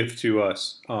God's gift to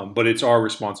us, but it's our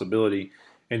responsibility.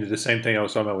 And the same thing I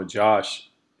was talking about with Josh,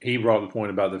 he brought the point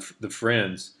about the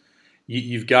friends.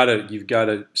 You've got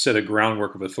to set a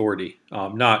groundwork of authority,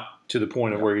 not to the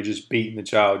point of where you're just beating the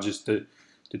child just to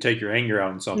take your anger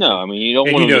out on something. No, I mean, you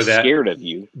don't want to be scared of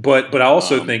you. But I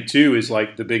also think too is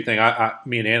like the big thing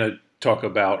me and Anna talk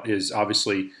about is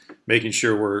obviously making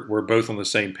sure we're both on the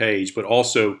same page. But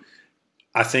also,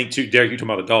 I think too, Derek, you're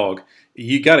talking about a dog.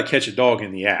 You got to catch a dog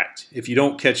in the act. If you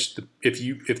don't catch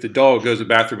if the dog goes to the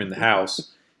bathroom in the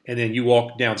house and then you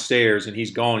walk downstairs and he's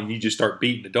gone and you just start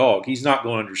beating the dog, he's not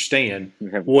going to understand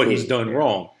what he's done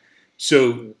wrong.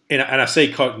 So, and I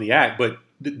say caught in the act, but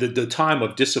the time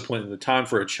of discipline, the time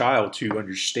for a child to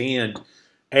understand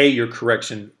your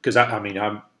correction, because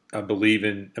I believe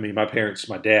in, my parents,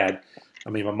 my dad,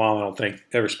 my mom, I don't think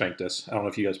ever spanked us. I don't know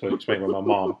if you guys spanked my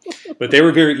mom, but they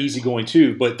were very easygoing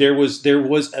too. But there was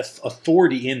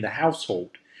authority in the household,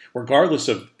 regardless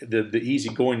of the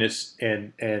easygoingness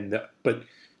but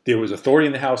there was authority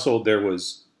in the household. There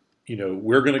was,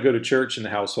 we're going to go to church in the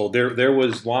household. There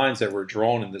was lines that were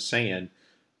drawn in the sand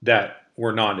that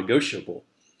were non-negotiable.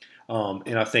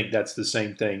 And I think that's the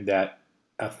same thing that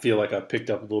I feel like I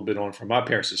picked up a little bit on from my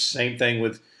parents. The same thing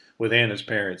with Anna's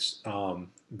parents.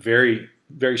 Very,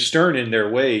 very stern in their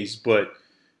ways, but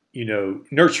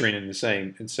nurturing in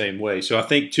the same way. So I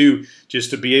think too, just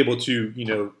to be able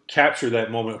to capture that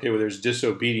moment, where there's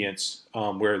disobedience,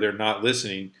 where they're not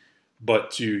listening,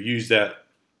 but to use that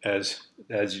as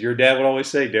your dad would always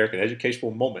say, Derek, an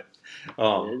educational moment.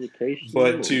 Education,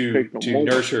 But to educational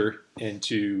moment. nurture and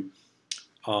to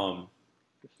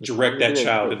direct that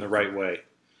child in the right way.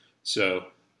 So,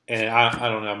 and I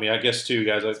don't know. I mean, I guess too,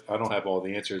 guys. I don't have all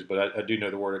the answers, but I do know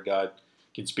the Word of God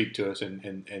can speak to us, and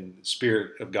the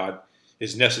Spirit of God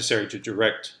is necessary to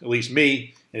direct at least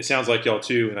me, and it sounds like y'all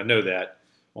too, and I know that,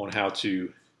 on how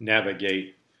to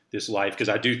navigate this life, because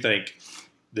I do think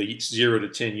the 0 to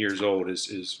 10 years old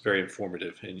is very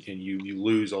informative, and you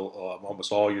lose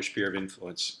almost all your sphere of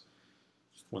influence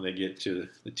when they get to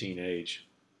the teen age.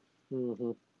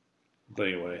 Mm-hmm. But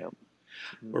anyway, Yep.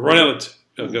 we're running out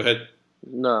of go ahead.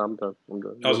 No, I'm done. I'm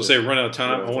done. I was going to say, we're running out of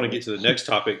time. I want to get to the next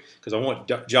topic because I want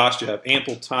Josh to have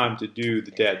ample time to do the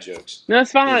dad jokes. No,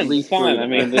 it's fine. least It's fine. three. I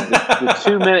mean, the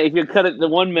 2 minute. If you cut it the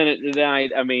 1 minute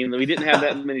tonight, I mean, we didn't have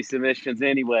that many submissions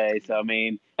anyway. So I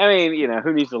mean,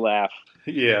 who needs to laugh?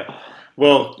 Yeah.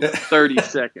 Well, 30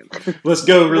 seconds. let's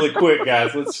go really quick,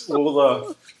 guys. We'll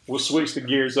switch the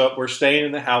gears up. We're staying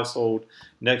in the household.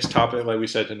 Next topic, like we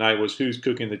said tonight, was who's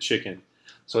cooking the chicken.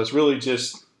 So it's really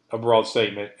just a broad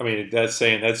statement. I mean, that's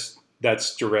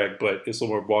direct, but it's a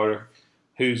little more broader.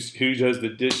 Who does the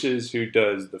dishes? Who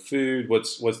does the food?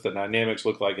 What's the dynamics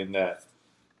look like in that?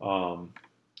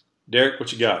 Derek,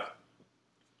 what you got?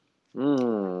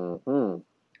 Mm-hmm.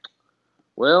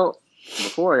 Well,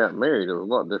 before I got married, it was a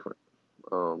lot different.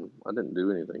 I didn't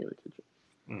do anything in the kitchen,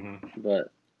 Mm-hmm.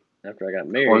 but after I got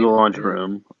Or married, the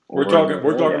lunchroom. We're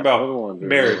talking about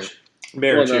marriage.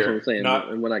 Marriage Well, that's here. what I'm saying. Not,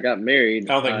 And when I got married,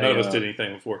 I don't think none of us did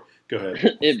anything before. Go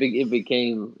ahead. it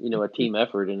became a team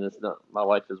effort, and it's not. My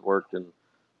wife has worked in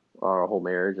our whole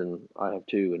marriage, and I have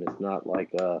too, and it's not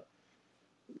like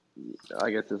I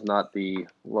guess it's not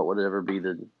what would ever be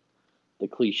the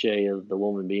cliche of the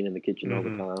woman being in the kitchen all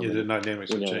the time. Yeah, the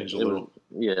dynamics have changed a little.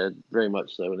 Yeah, very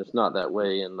much so, and it's not that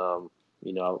way. And I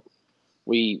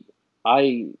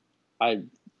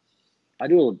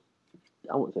do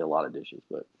I wouldn't say a lot of dishes,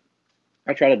 but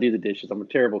I try to do the dishes. I'm a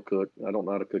terrible cook. I don't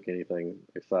know how to cook anything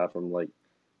aside from like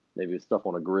maybe stuff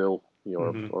on a grill,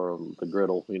 or the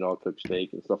griddle. I'll cook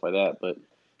steak and stuff like that. But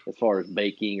as far as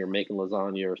baking or making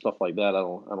lasagna or stuff like that, I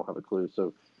don't have a clue.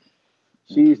 So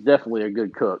she's definitely a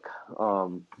good cook,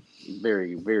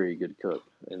 very very good cook,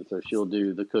 and so she'll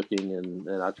do the cooking, and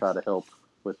I try to help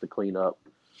with the cleanup.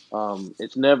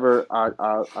 It's never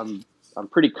I'm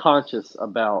pretty conscious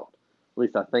about. At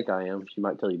least I think I am. She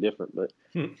might tell you different, but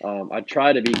I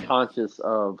try to be conscious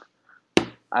of.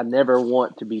 I never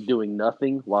want to be doing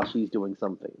nothing while she's doing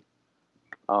something.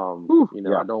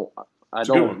 Yeah. I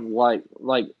don't like,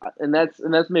 and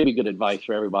that's maybe good advice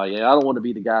for everybody. I don't want to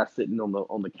be the guy sitting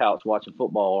on the couch watching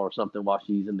football or something while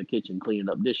she's in the kitchen cleaning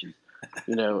up dishes.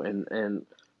 And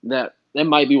that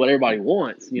might be what everybody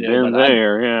wants. Been but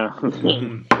there, yeah.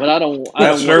 But I don't. That's I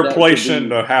don't their want that place to be, in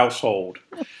the household.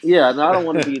 Yeah, and I don't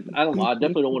want to be. I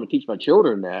definitely don't want to teach my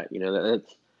children that.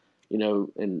 That's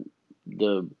and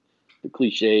the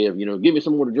cliche of give me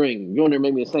some more to drink, go in there and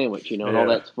make me a sandwich, and all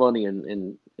that's funny,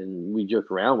 and we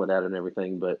joke around with that and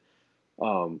everything, but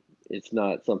it's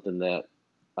not something that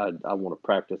I want to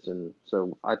practice. And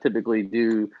so I typically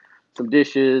do some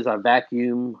dishes. I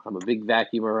vacuum. I'm a big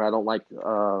vacuumer. I don't like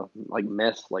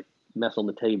mess on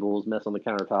the tables, mess on the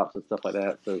countertops and stuff like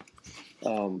that. So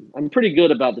I'm pretty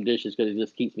good about the dishes because it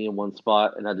just keeps me in one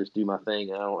spot, and I just do my thing,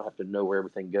 and I don't have to know where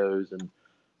everything goes and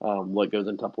what goes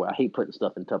in Tupperware. I hate putting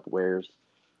stuff in Tupperwares.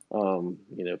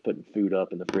 Putting food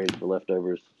up in the fridge for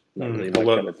leftovers. Not really my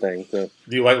kind of thing. So,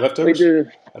 do you like leftovers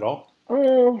at all?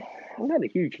 I'm not a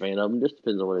huge fan of them. Just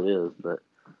depends on what it is.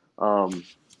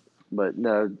 But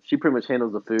no, she pretty much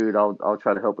handles the food. I'll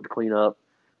try to help with the cleanup,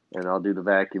 and I'll do the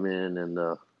vacuuming and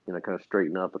kind of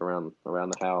straighten up and around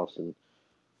the house. And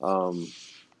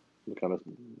we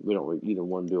don't either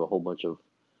one do a whole bunch of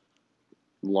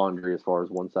laundry as far as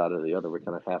one side or the other. We're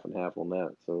kind of half and half on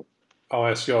that. So I'll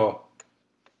ask y'all.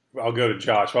 I'll go to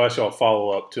Josh. I'll ask y'all a follow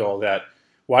up to all that.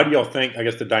 Why do y'all think? I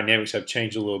guess the dynamics have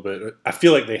changed a little bit. I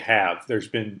feel like they have. There's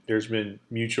been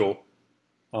mutual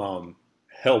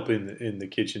help in the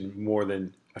kitchen more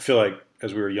than I feel like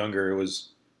as we were younger.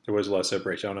 There was less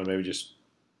separation. I don't know. Maybe just.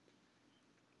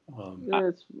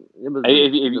 If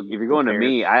you're going to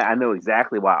me, I know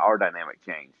exactly why our dynamic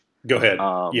changed. Go ahead.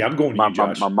 I'm going to you,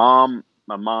 Josh. My mom,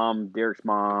 Derek's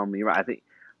mom. I think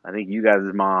you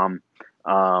guys' mom.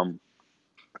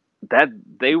 That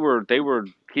they were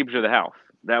keepers of the house.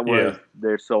 That was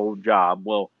their sole job.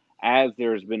 Well, as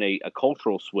there's been a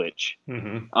cultural switch,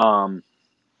 and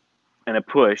a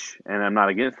push, and I'm not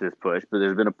against this push, but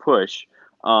there's been a push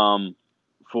for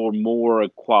more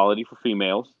equality for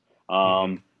females,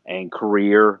 and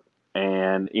career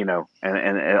and and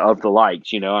of the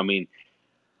likes. I mean,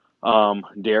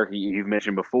 Derek, you've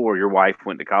mentioned before your wife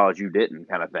went to college, you didn't,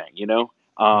 kind of thing.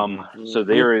 So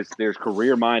there's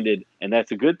career minded, and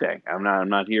that's a good thing. I'm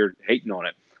not here hating on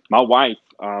it. My wife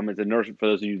is a nurse. For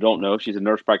those of you who don't know, she's a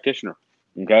nurse practitioner.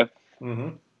 Okay,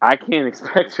 I can't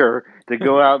expect her to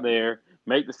go out there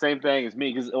make the same thing as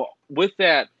me, because with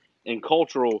that and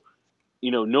cultural,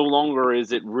 no longer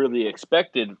is it really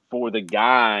expected for the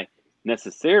guy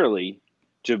necessarily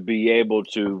to be able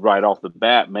to right off the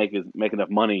bat make enough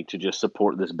money to just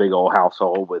support this big old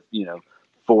household with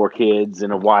 4 kids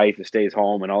and a wife that stays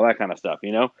home and all that kind of stuff.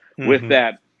 With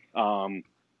that,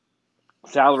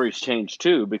 salaries change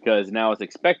too, because now it's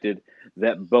expected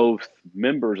that both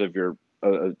members of your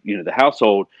the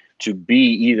household to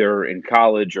be either in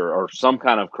college or some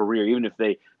kind of career, even if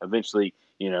they eventually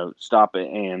stop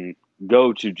and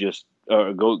go to just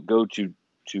go to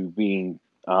being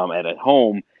at a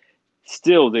home.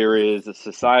 Still, there is a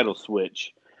societal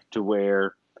switch to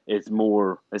where it's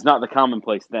not the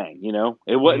commonplace thing.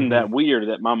 It wasn't that weird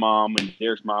that my mom and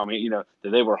Derek's mom, that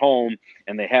they were home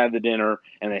and they had the dinner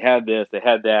and they had this, they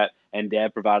had that, and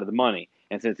Dad provided the money.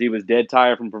 And since he was dead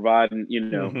tired from providing,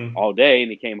 all day, and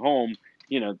he came home,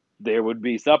 there would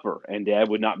be supper, and Dad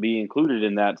would not be included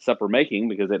in that supper making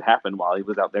because it happened while he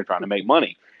was out there trying to make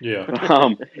money.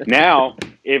 Yeah. Now,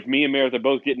 if me and Meredith are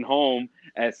both getting home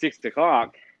at 6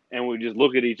 o'clock, and we just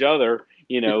look at each other,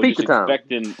 just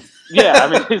expecting. Yeah, I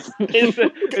mean,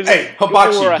 it's hey,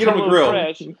 hibachi, get on the grill.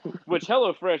 Fresh, which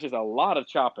HelloFresh is a lot of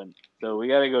chopping, so we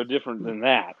got to go different than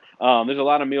that. There's a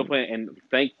lot of meal plan, and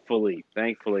thankfully,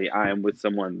 I am with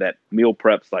someone that meal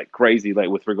preps like crazy. Like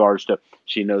with regards to,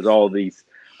 she knows all these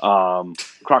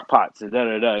crock pots and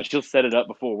da. She'll set it up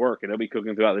before work, and they'll be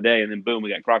cooking throughout the day, and then boom, we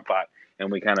got crock pot,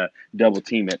 and we kind of double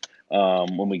team it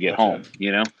when we get home.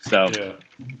 So.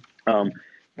 Yeah.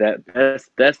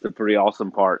 That's the pretty awesome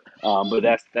part. But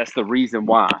that's the reason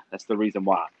why.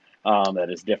 That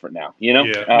is different now.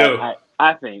 Yeah.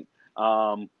 I think.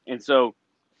 And so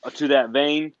to that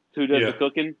vein, who does the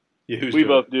cooking? Yeah, we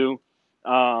both do.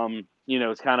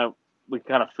 It's kind of we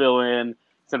kind of fill in.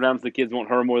 Sometimes the kids want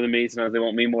her more than me. Sometimes they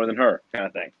want me more than her, kind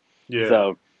of thing. Yeah.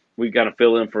 So we got to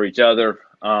fill in for each other,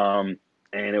 and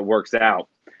it works out.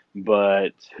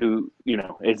 But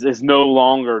it's no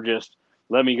longer just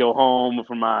let me go home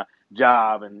from my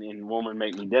job and woman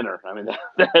make me dinner. I mean,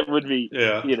 that would be,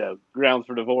 grounds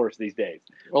for divorce these days.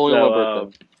 Only on my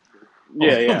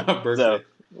birthday. Yeah. My birthday.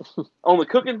 So, on the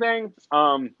cooking thing,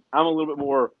 I'm a little bit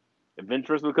more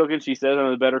adventurous with cooking. She says I'm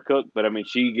a better cook, but I mean,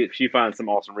 she finds some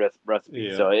awesome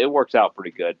recipes. Yeah. So it works out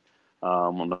pretty good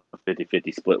on the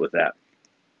 50-50 split with that.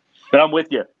 But I'm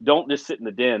with you. Don't just sit in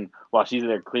the den while she's in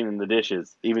there cleaning the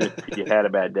dishes, even if you had a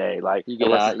bad day. Like you get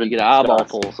an eyeball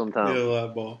full sometimes. Yeah,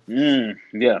 eyeball.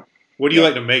 Yeah. What do you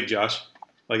like to make, Josh?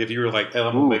 Like if you were like, hey,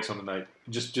 I'm gonna make something tonight.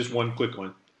 Just one quick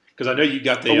one, because I know you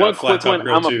got the flat top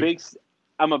grill too.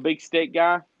 I'm a big steak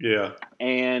guy. Yeah.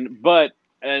 But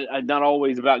not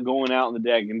always about going out on the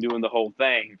deck and doing the whole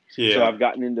thing. Yeah. So I've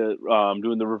gotten into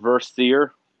doing the reverse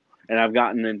sear, and I've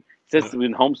gotten in. Since I've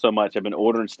been home so much, I've been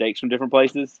ordering steaks from different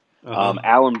places.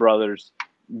 Allen Brothers,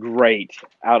 great,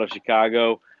 out of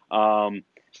Chicago. Then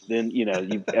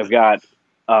I've got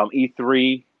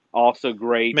E3, also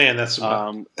great. Man, that's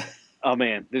oh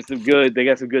man, there's some good. They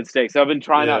got some good steaks. So I've been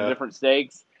trying out different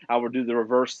steaks. I would do the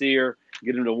reverse sear,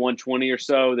 get them to 120 or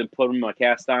so, then put them in my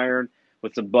cast iron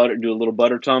with some butter, do a little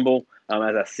butter tumble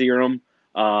as I sear them,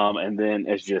 and then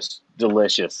it's just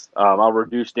delicious. I'll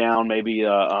reduce down maybe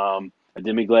a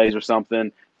demi glaze or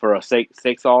something for a steak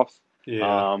sauce.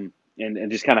 Yeah.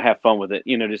 And just kind of have fun with it,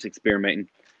 just experimenting.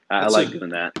 I like doing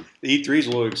that. The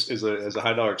E3 is a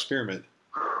 $100 experiment.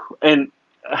 And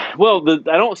I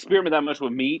don't experiment that much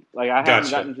with meat. Like I haven't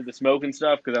gotten into the smoking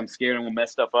stuff because I'm scared I'm gonna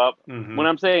mess stuff up. Mm-hmm. When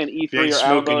I'm saying E3 or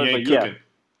Allen Brothers, like cooking.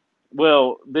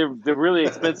 Well, they're really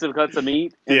expensive cuts of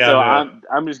meat, and so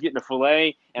I'm just getting a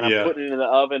fillet and I'm putting it in the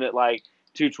oven at like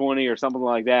 220 or something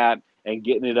like that, and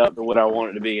getting it up to what I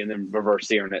want it to be, and then reverse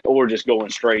searing it, or just going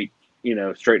straight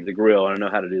to the grill. I know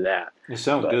how to do that. It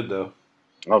sounds good though.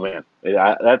 Oh man,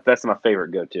 that's my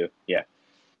favorite go-to. Yeah,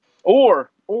 or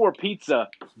pizza,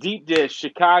 deep dish,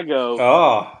 Chicago,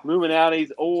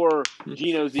 Luminati's, or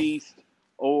Gino's East,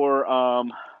 or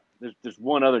there's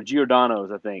one other,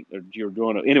 Giordano's, I think, or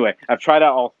Giordano. Anyway, I've tried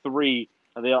out all three.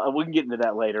 We can get into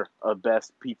that later.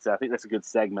 Best pizza. I think that's a good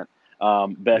segment.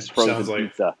 Best frozen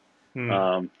pizza.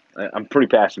 I'm pretty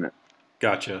passionate.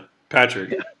 Gotcha,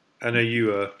 Patrick. I know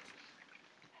you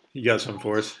got something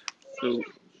for us. So,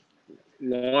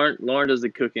 Lauren does the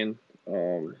cooking.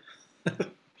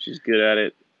 She's good at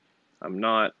it. I'm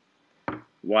not.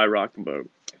 Why rock the boat?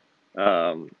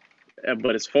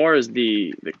 But as far as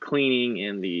the cleaning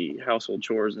and the household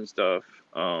chores and stuff,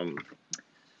 when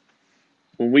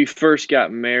we first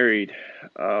got married,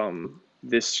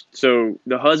 so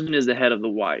the husband is the head of the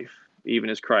wife, even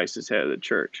as Christ is head of the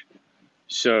church.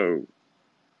 So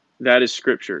that is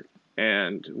scripture,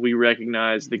 and we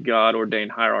recognize the God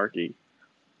ordained hierarchy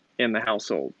in the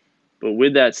household. But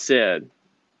with that said,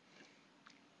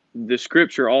 the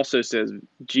scripture also says,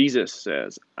 Jesus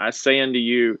says, I say unto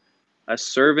you, a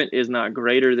servant is not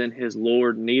greater than his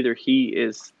Lord, neither he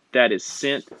is that is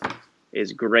sent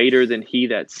is greater than he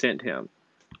that sent him.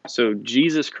 So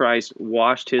Jesus Christ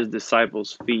washed his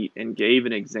disciples' feet and gave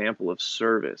an example of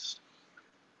service.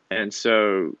 And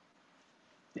so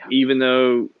even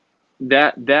though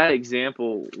that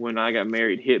example when I got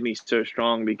married hit me so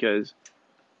strong, because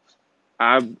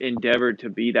I've endeavored to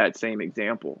be that same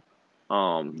example.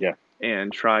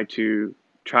 And try to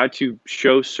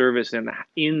show service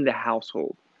in the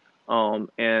household.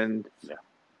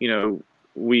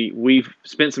 We've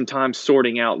spent some time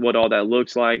sorting out what all that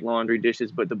looks like, laundry,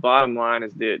 dishes, but the bottom line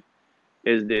is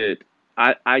that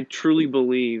I truly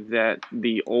believe that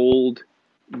the old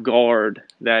guard,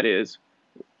 that is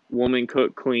woman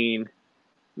cook, clean,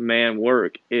 man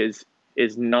work, is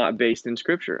not based in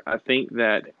scripture. I think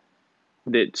that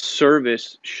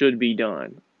service should be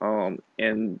done.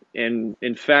 And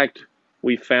in fact,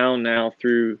 we found now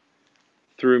through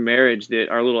marriage that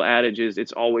our little adage is,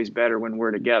 it's always better when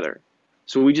we're together.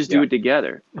 So we just do it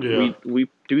together. Yeah. We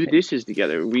do the dishes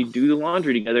together. We do the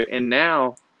laundry together. And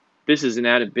now this is an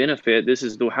added benefit. This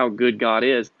is how good God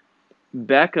is.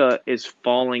 Becca is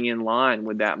falling in line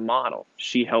with that model.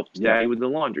 She helps Daddy with the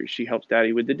laundry. She helps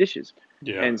Daddy with the dishes.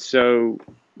 Yeah. And so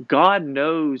God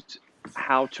knows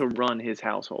how to run his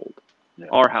household. Yeah.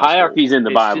 Our household. Hierarchy's in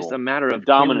the Bible. It's just a matter of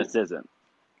dominance isn't.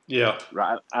 Yeah.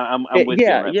 Right. I'm with you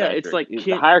on that, Patrick. It's like,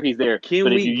 the hierarchy's there,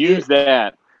 but if you use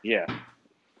that,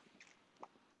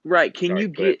 right.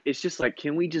 It's just like,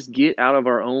 can we just get out of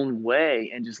our own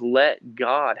way and just let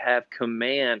God have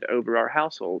command over our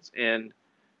households? And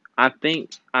I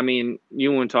mean,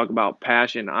 you want to talk about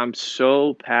passion. I'm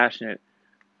so passionate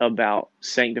about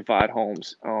sanctified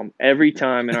homes. Every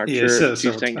time in our church,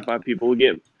 two sanctified people will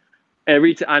get.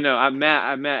 I know.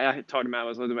 I talked about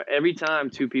this a little bit. Every time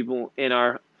two people in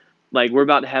our, we're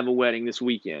about to have a wedding this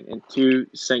weekend, and two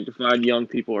sanctified young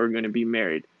people are going to be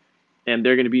married, and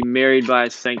they're going to be married by a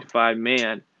sanctified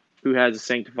man who has a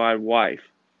sanctified wife,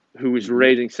 who is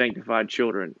raising sanctified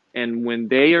children. And when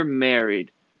they are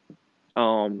married,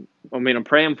 I'm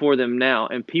praying for them now.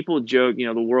 And people joke,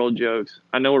 the world jokes.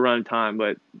 I know we're running time,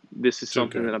 but this is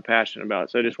something that I'm passionate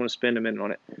about, so I just want to spend a minute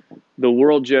on it. The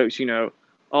world jokes,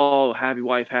 oh, happy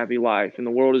wife, happy life. And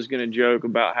the world is going to joke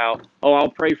about how, oh, I'll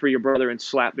pray for your brother and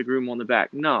slap the groom on the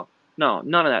back. No,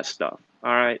 none of that stuff.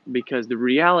 All right. Because the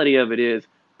reality of it is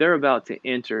they're about to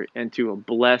enter into a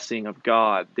blessing of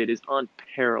God that is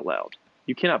unparalleled.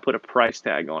 You cannot put a price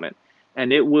tag on it.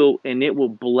 And it will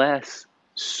bless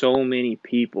so many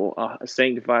people. A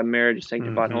sanctified marriage, a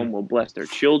sanctified home will bless their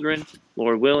children,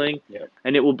 Lord willing,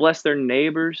 and it will bless their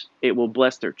neighbors. It will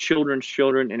bless their children's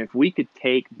children. And if we could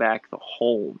take back the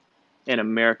home in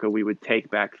America, we would take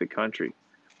back the country.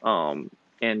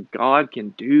 And God can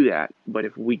do that. But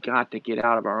if we got to get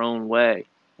out of our own way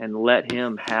and let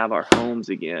him have our homes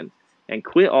again and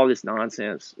quit all this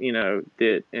nonsense,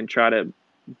 and try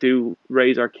to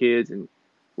raise our kids and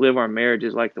live our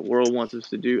marriages like the world wants us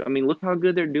to do. I mean, look how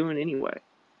good they're doing anyway.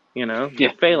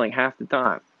 They're failing half the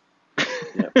time.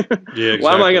 Exactly.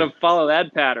 Why am I going to follow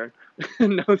that pattern?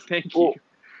 No, thank you.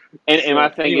 And my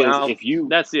thing is,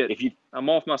 that's it. I'm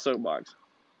off my soapbox.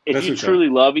 If you truly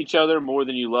love each other more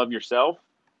than you love yourself,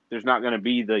 there's not going to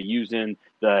be the using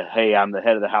the, hey, I'm the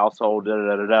head of the household,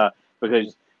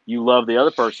 because you love the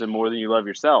other person more than you love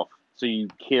yourself. So you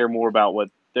care more about what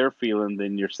they're feeling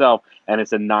than yourself. And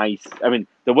it's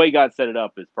the way God set it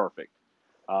up is perfect.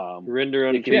 Render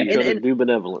unto each other due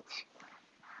benevolence.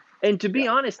 And to be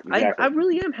honest, exactly. I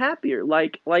really am happier.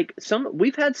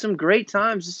 We've had some great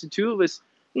times, just the two of us.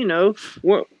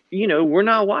 We're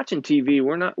not watching TV.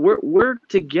 We're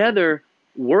together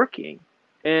working,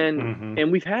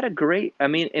 and we've had a great.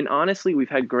 And honestly, we've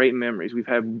had great memories. We've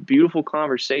had beautiful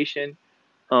conversation,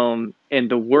 and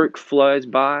the work flies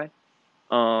by.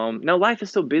 Now life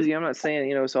is so busy. I'm not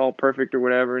saying it's all perfect or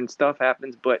whatever, and stuff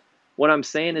happens. But what I'm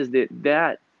saying is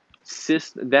that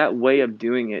way of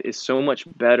doing it is so much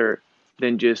better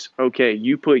than just, okay,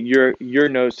 you put your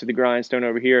nose to the grindstone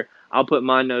over here, I'll put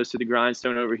my nose to the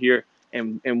grindstone over here,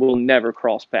 and we'll never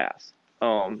cross paths.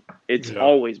 It's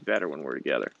always better when we're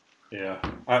together. Yeah,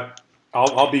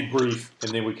 I'll be brief,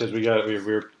 and then because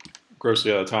we're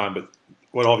grossly out of time, but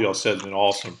what all of y'all said has been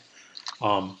awesome.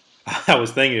 I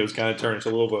was thinking it was kind of turning into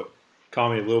a little bit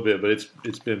comedy a little bit, but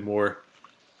it's been more,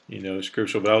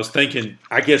 scriptural. But I was thinking,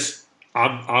 I guess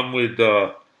I'm with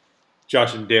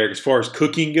Josh and Derek as far as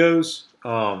cooking goes.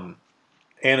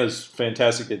 Anna's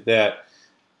fantastic at that,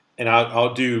 and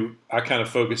I kind of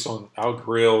focus on, I'll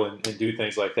grill and do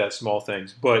things like that, small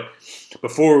things. But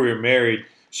before we were married,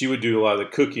 she would do a lot of the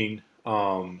cooking.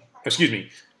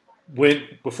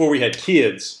 Before we had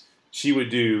kids, she would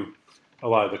do a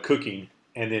lot of the cooking,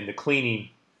 and then the cleaning,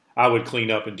 I would clean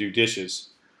up and do dishes.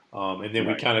 And then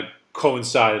we kind of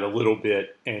coincided a little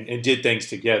bit and did things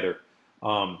together.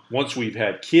 Once we've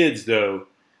had kids, though,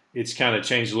 it's kind of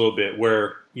changed a little bit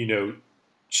where,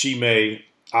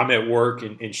 I'm at work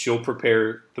and she'll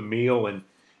prepare the meal,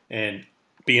 and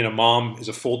being a mom is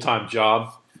a full-time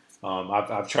job.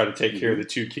 I've tried to take care of the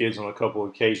two kids on a couple of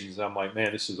occasions. And I'm like,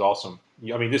 man, this is awesome.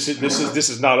 I mean, this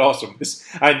is not awesome.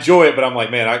 I enjoy it, but I'm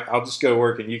like, man, I'll just go to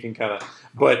work and you can kind of.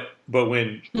 But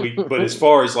as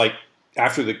far as like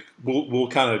after we'll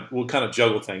kind of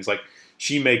juggle things. Like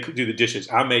she may do the dishes.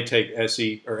 I may take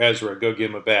Essie or Ezra, go give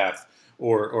him a bath,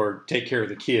 or take care of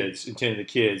the kids, and tend to the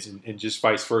kids, and just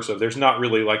vice versa. There's not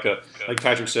really like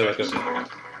Patrick said, like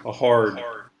a hard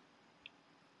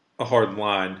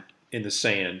line in the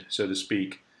sand, so to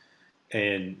speak.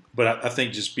 But I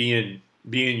think just being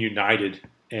united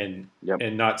and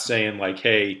not saying like,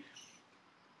 hey,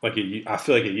 like I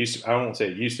feel like it used to. I don't want to say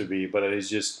it used to be, but it's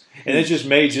just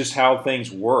made just how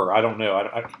things were. I don't know.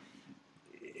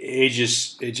 It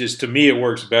just to me it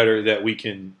works better that we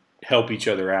can help each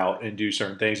other out and do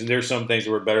certain things. And there's some things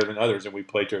that we're better than others, and we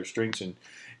play to our strengths, and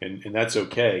that's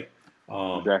okay.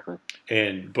 Exactly.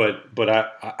 But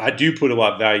I do put a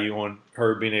lot of value on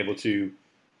her being able to,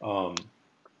 a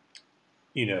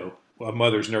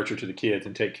mother's nurture to the kids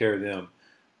and take care of them.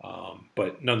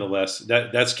 But nonetheless,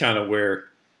 that's kind of where,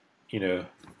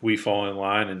 we fall in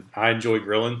line, and I enjoy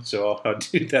grilling, so I'll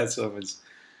do that some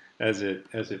as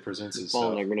it presents itself.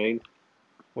 Fall on that grenade.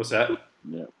 What's that?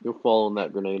 Yeah, you'll fall on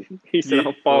that grenade. He said,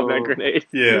 "I'll fall on that grenade."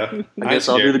 Yeah, I guess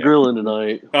I'll do the grilling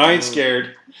tonight. I ain't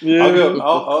scared. Yeah.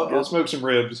 I'll smoke some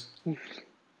ribs.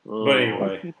 But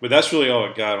anyway, that's really all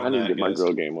I got on I need that. to get my guys.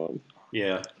 grill game on.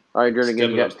 Yeah. All right, Jordan,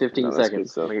 again, you got Step 15 No, that's good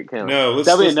seconds. stuff. Make it count. No,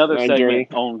 That'll be let's another Right, segment Journey?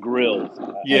 on grills.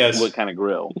 Yes. What kind of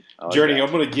grill? I like Journey, that. I'm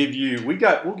going to give you. We'll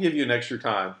give you an extra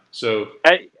time. So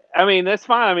I mean, that's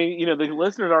fine. I mean, the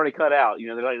listeners already cut out.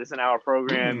 They're like, this is an hour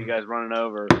program. You guys running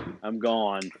over. I'm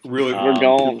gone. really, We're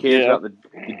gone. Who cares Yeah. about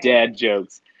the dad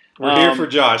jokes? we're here for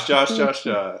Josh. Josh.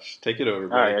 Take it over, All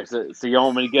buddy. right. So y'all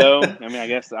want me to go? I mean, I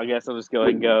guess I'll just go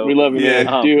ahead and go. We love you, man.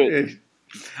 Yeah. Do it.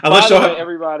 Unless By y'all the way, have,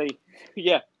 everybody,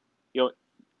 yeah,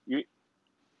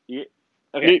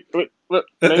 okay.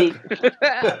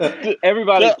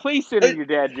 Everybody, please send in your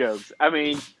dad jokes. I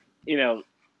mean,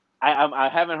 I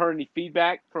haven't heard any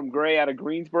feedback from Gray out of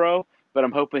Greensboro, but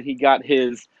I'm hoping he got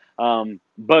his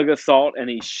bug assault and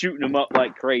he's shooting them up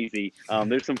like crazy.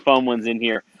 There's some fun ones in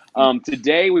here.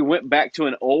 Today we went back to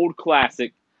an old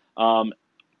classic.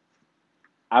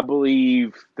 I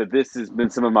believe that this has been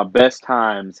some of my best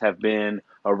times have been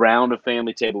around a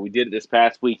family table. We did it this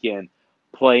past weekend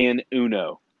playing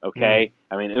Uno. Okay.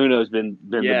 I mean, Uno's been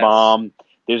the Yes. bomb.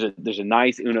 There's a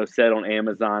nice Uno set on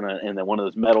Amazon and then one of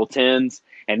those metal tins,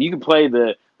 and you can play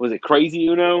was it Crazy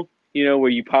Uno? Where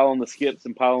you pile on the skips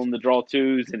and pile on the draw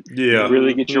twos and Yeah.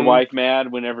 really get your Mhm. wife mad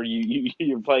whenever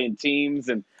you're playing teams.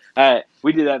 And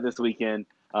we did that this weekend.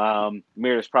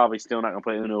 Meredith's probably still not going to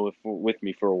play Uno with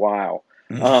me for a while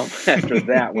after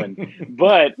that one.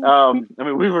 But, I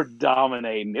mean, we were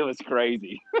dominating. It was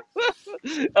crazy.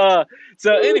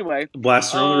 So anyway.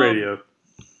 Blaster on the radio.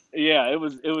 Yeah, it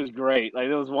was great. Like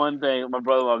there was one thing, my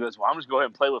brother-in-law goes, "Well, I'm just going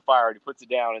ahead and play with fire." And he puts it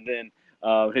down, and then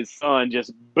his son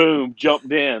just boom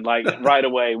jumped in like right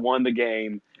away, won the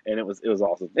game, and it was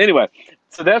awesome. Anyway,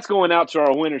 so that's going out to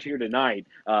our winners here tonight,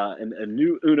 and a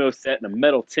new Uno set and a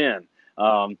metal tin.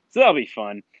 So that'll be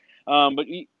fun. But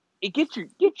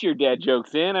get your dad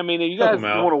jokes in. I mean, if you Help guys 'em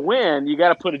out. want to win, you got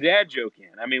to put a dad joke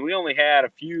in. I mean, we only had a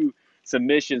few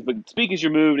submissions, but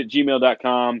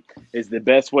speakasyourmoved@gmail.com is the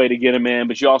best way to get them in.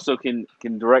 But you also can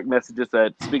direct message us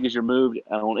at speakasyourmoved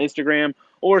on Instagram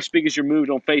or speakasyourmoved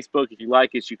on Facebook. If you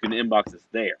like us, you can inbox us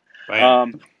there.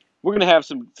 Bam. We're gonna have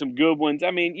some good ones.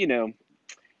 I mean,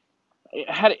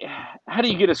 how do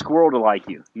you get a squirrel to like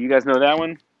you? You guys know that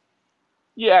one?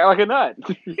 Yeah, like a nut.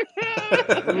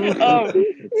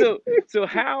 So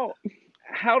how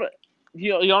do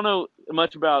y'all know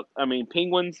much about? I mean,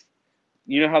 penguins.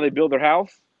 You know how they build their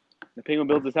house? The penguin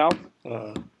builds his house.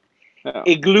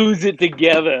 It glues it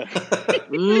together.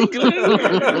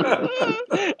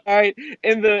 All right,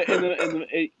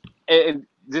 and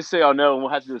just so y'all know, and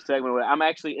we'll have to do a segment where I'm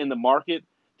actually in the market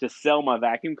to sell my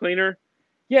vacuum cleaner.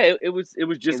 Yeah, it was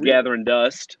just gathering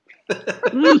dust. All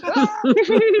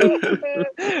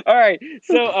right,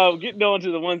 so getting on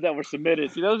to the ones that were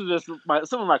submitted. See, those are just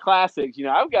some of my classics.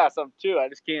 I've got some too. I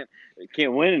just can't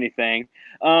win anything.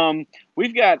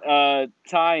 We've got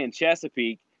Ty and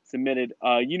Chesapeake submitted.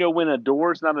 When a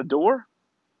door's not a door?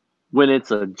 When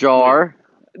it's a jar.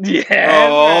 Yeah.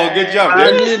 Oh, good job,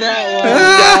 I dude. knew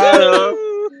that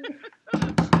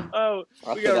Oh,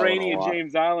 I we said got that one Rainey a in lot.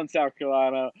 James Island, South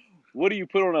Carolina. What do you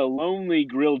put on a lonely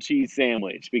grilled cheese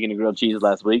sandwich? Speaking of grilled cheese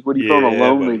last week, what do you put on a Yeah,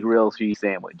 lonely buddy. grilled cheese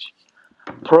sandwich?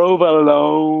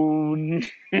 Provolone.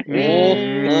 one.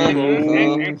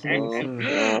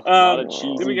 A lot of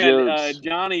cheesy Then we got jokes.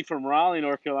 Johnny from Raleigh,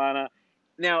 North Carolina.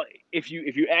 Now, if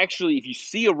you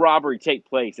see a robbery take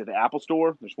place at the Apple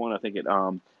Store, there's one I think at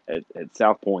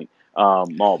South Point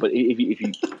Mall. But if you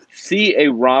see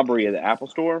a robbery at the Apple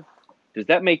Store, does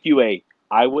that make you a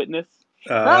eyewitness?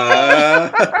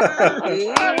 Eyewitness.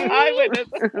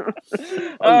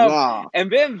 Huzzah.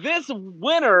 And then this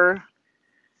winner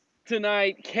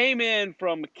tonight came in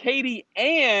from Katie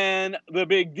and the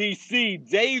big DC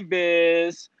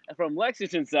Davis from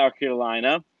Lexington, South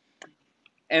Carolina.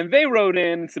 And they wrote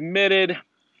in, submitted,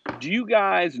 do you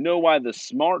guys know why the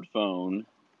smartphone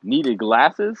needed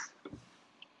glasses?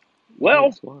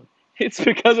 Well, it's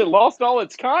because it lost all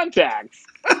its contacts.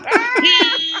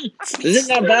 Does it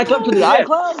not back up to the Yes.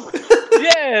 iCloud?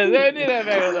 Yeah, they did have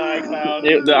back on the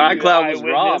iCloud. The iCloud was Eyewitness.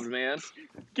 robbed, man.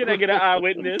 Can I get an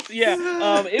eyewitness? Yeah,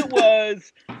 it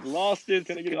was lost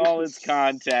all its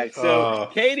contacts. So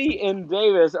Katie and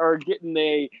Davis are getting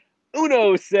a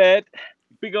Uno set,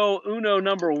 big old Uno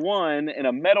number 1 and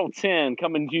a metal 10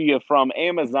 coming to you from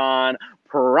Amazon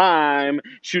Prime.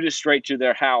 Shoot it straight to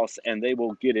their house, and they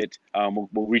will get it.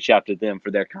 We'll reach out to them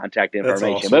for their contact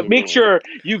information. awesome. But make sure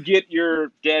you get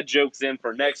your dad jokes in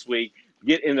for next week.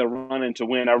 Get in the running to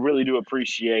win. I really do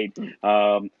appreciate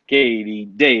Katie,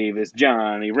 Davis,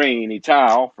 Johnny, Rainey,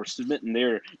 Tile for submitting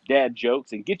their dad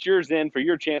jokes. And get yours in for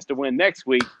your chance to win next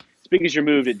week.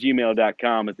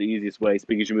 SpeakAsYouMove@gmail.com is the easiest way.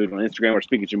 Speak As You Move on Instagram or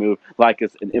Speak As You Move. Like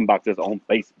us and inbox us on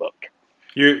Facebook.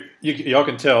 Y'all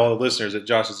can tell all the listeners that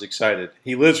Josh is excited.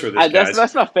 He lives for this, guys.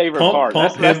 That's my favorite part.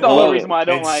 Pump That's him the only up reason why I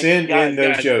don't and like send guys, in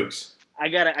those guys. jokes. I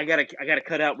gotta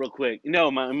cut out real quick.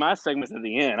 No, my segment's at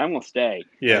the end. I'm gonna stay.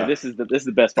 Yeah. And this is the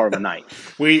best part of the night.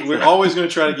 We're always going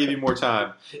to try to give you more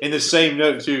time. In the same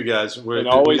note, too, guys. And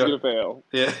always going to fail.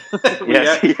 Yeah.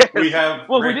 We have.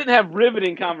 Well, we didn't have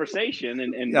riveting conversation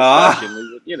and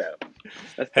discussion.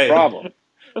 That's the problem.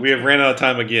 We have ran out of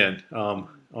time again. On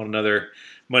another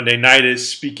Monday night is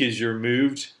Speak As You're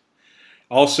Moved.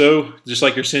 Also, just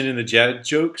like you're sending the dad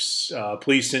jokes,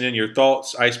 please send in your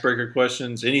thoughts, icebreaker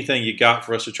questions, anything you got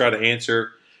for us to try to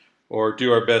answer or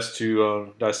do our best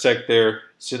to dissect there.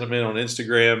 Send them in on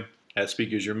Instagram at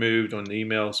Speak As You're Moved, on the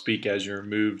email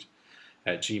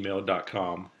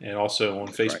speakasyourmoved@gmail.com, and also on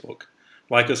Facebook.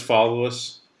 Like us, follow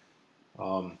us,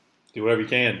 do whatever you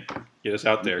can. Get us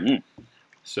out there. Mm-hmm.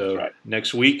 So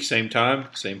next week, same time,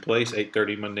 same place,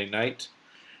 8:30 Monday night.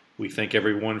 We thank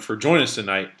everyone for joining us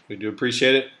tonight. We do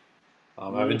appreciate it.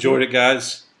 I've enjoyed it,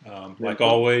 guys. Like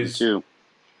always, Me too.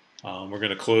 we're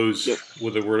going to close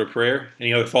with a word of prayer.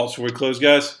 Any other thoughts before we close,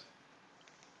 guys?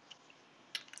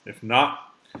 If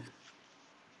not,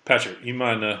 Patrick, you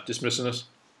mind dismissing us?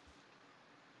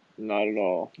 Not at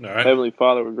all. All right. Heavenly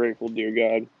Father, we're grateful, dear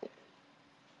God.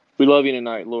 We love you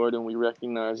tonight, Lord, and we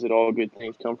recognize that all good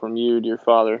things come from you, dear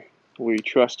Father. We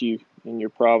trust you in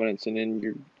your providence and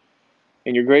in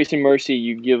your grace and mercy.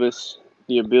 You give us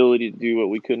the ability to do what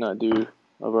we could not do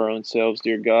of our own selves,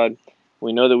 dear God.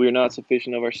 We know that we are not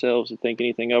sufficient of ourselves to think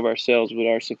anything of ourselves, but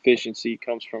our sufficiency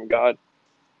comes from God.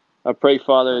 I pray,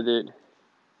 Father, that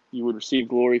you would receive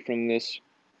glory from this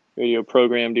radio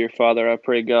program, dear Father. I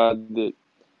pray, God, that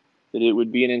it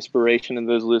would be an inspiration to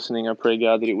those listening. I pray,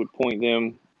 God, that it would point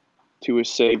them to a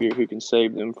Savior who can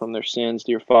save them from their sins,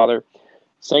 dear Father.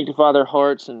 Sanctify their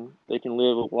hearts, and they can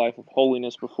live a life of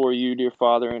holiness before you, dear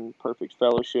Father, in perfect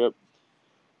fellowship,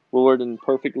 Lord, in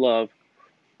perfect love.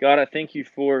 God, I thank you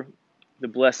for the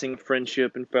blessing of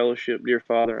friendship and fellowship, dear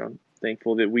Father. I'm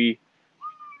thankful that we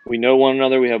know one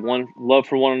another, we have one love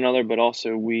for one another, but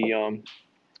also we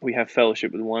have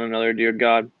fellowship with one another, dear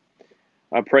God.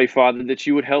 I pray, Father, that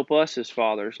you would help us as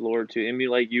fathers, Lord, to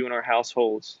emulate you in our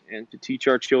households and to teach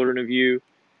our children of you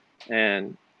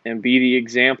and be the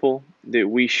example that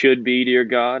we should be, dear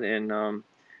God. And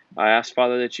I ask,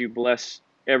 Father, that you bless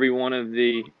every one of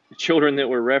the children that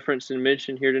were referenced and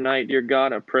mentioned here tonight, dear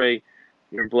God. I pray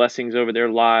your blessings over their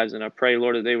lives, and I pray,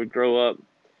 Lord, that they would grow up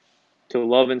to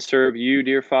love and serve you,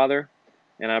 dear Father.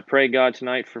 And I pray, God,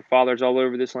 tonight for fathers all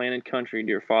over this land and country,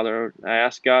 dear Father. I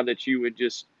ask, God, that you would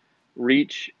just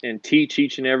reach and teach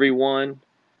each and every one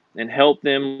and help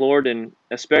them, Lord. And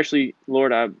especially,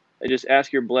 Lord, I just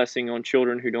ask your blessing on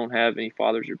children who don't have any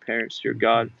fathers or parents, dear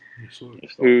God, Yes, Lord.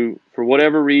 who, for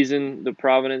whatever reason, the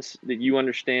providence that you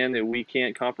understand that we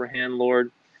can't comprehend,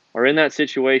 Lord, are in that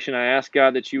situation. I ask,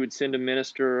 God, that you would send a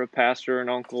minister or a pastor or an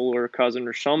uncle or a cousin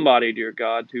or somebody, dear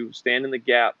God, to stand in the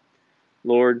gap,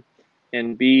 Lord,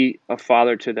 and be a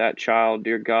father to that child,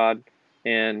 dear God,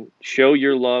 and show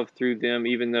your love through them.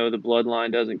 Even though the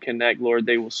bloodline doesn't connect, Lord,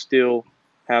 they will still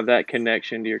have that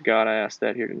connection, dear God. I ask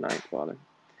that here tonight, Father.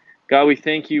 God, we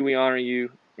thank you, we honor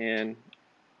you, and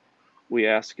we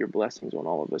ask your blessings on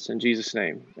all of us. In Jesus'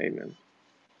 name, amen.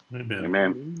 Amen.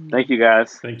 Amen. Thank you,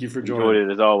 guys. Thank you for Enjoyed joining.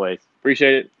 it as always.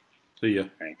 Appreciate it. See ya.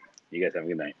 You guys have a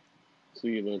good night. See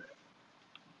you, man.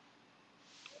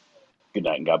 Good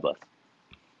night and God bless.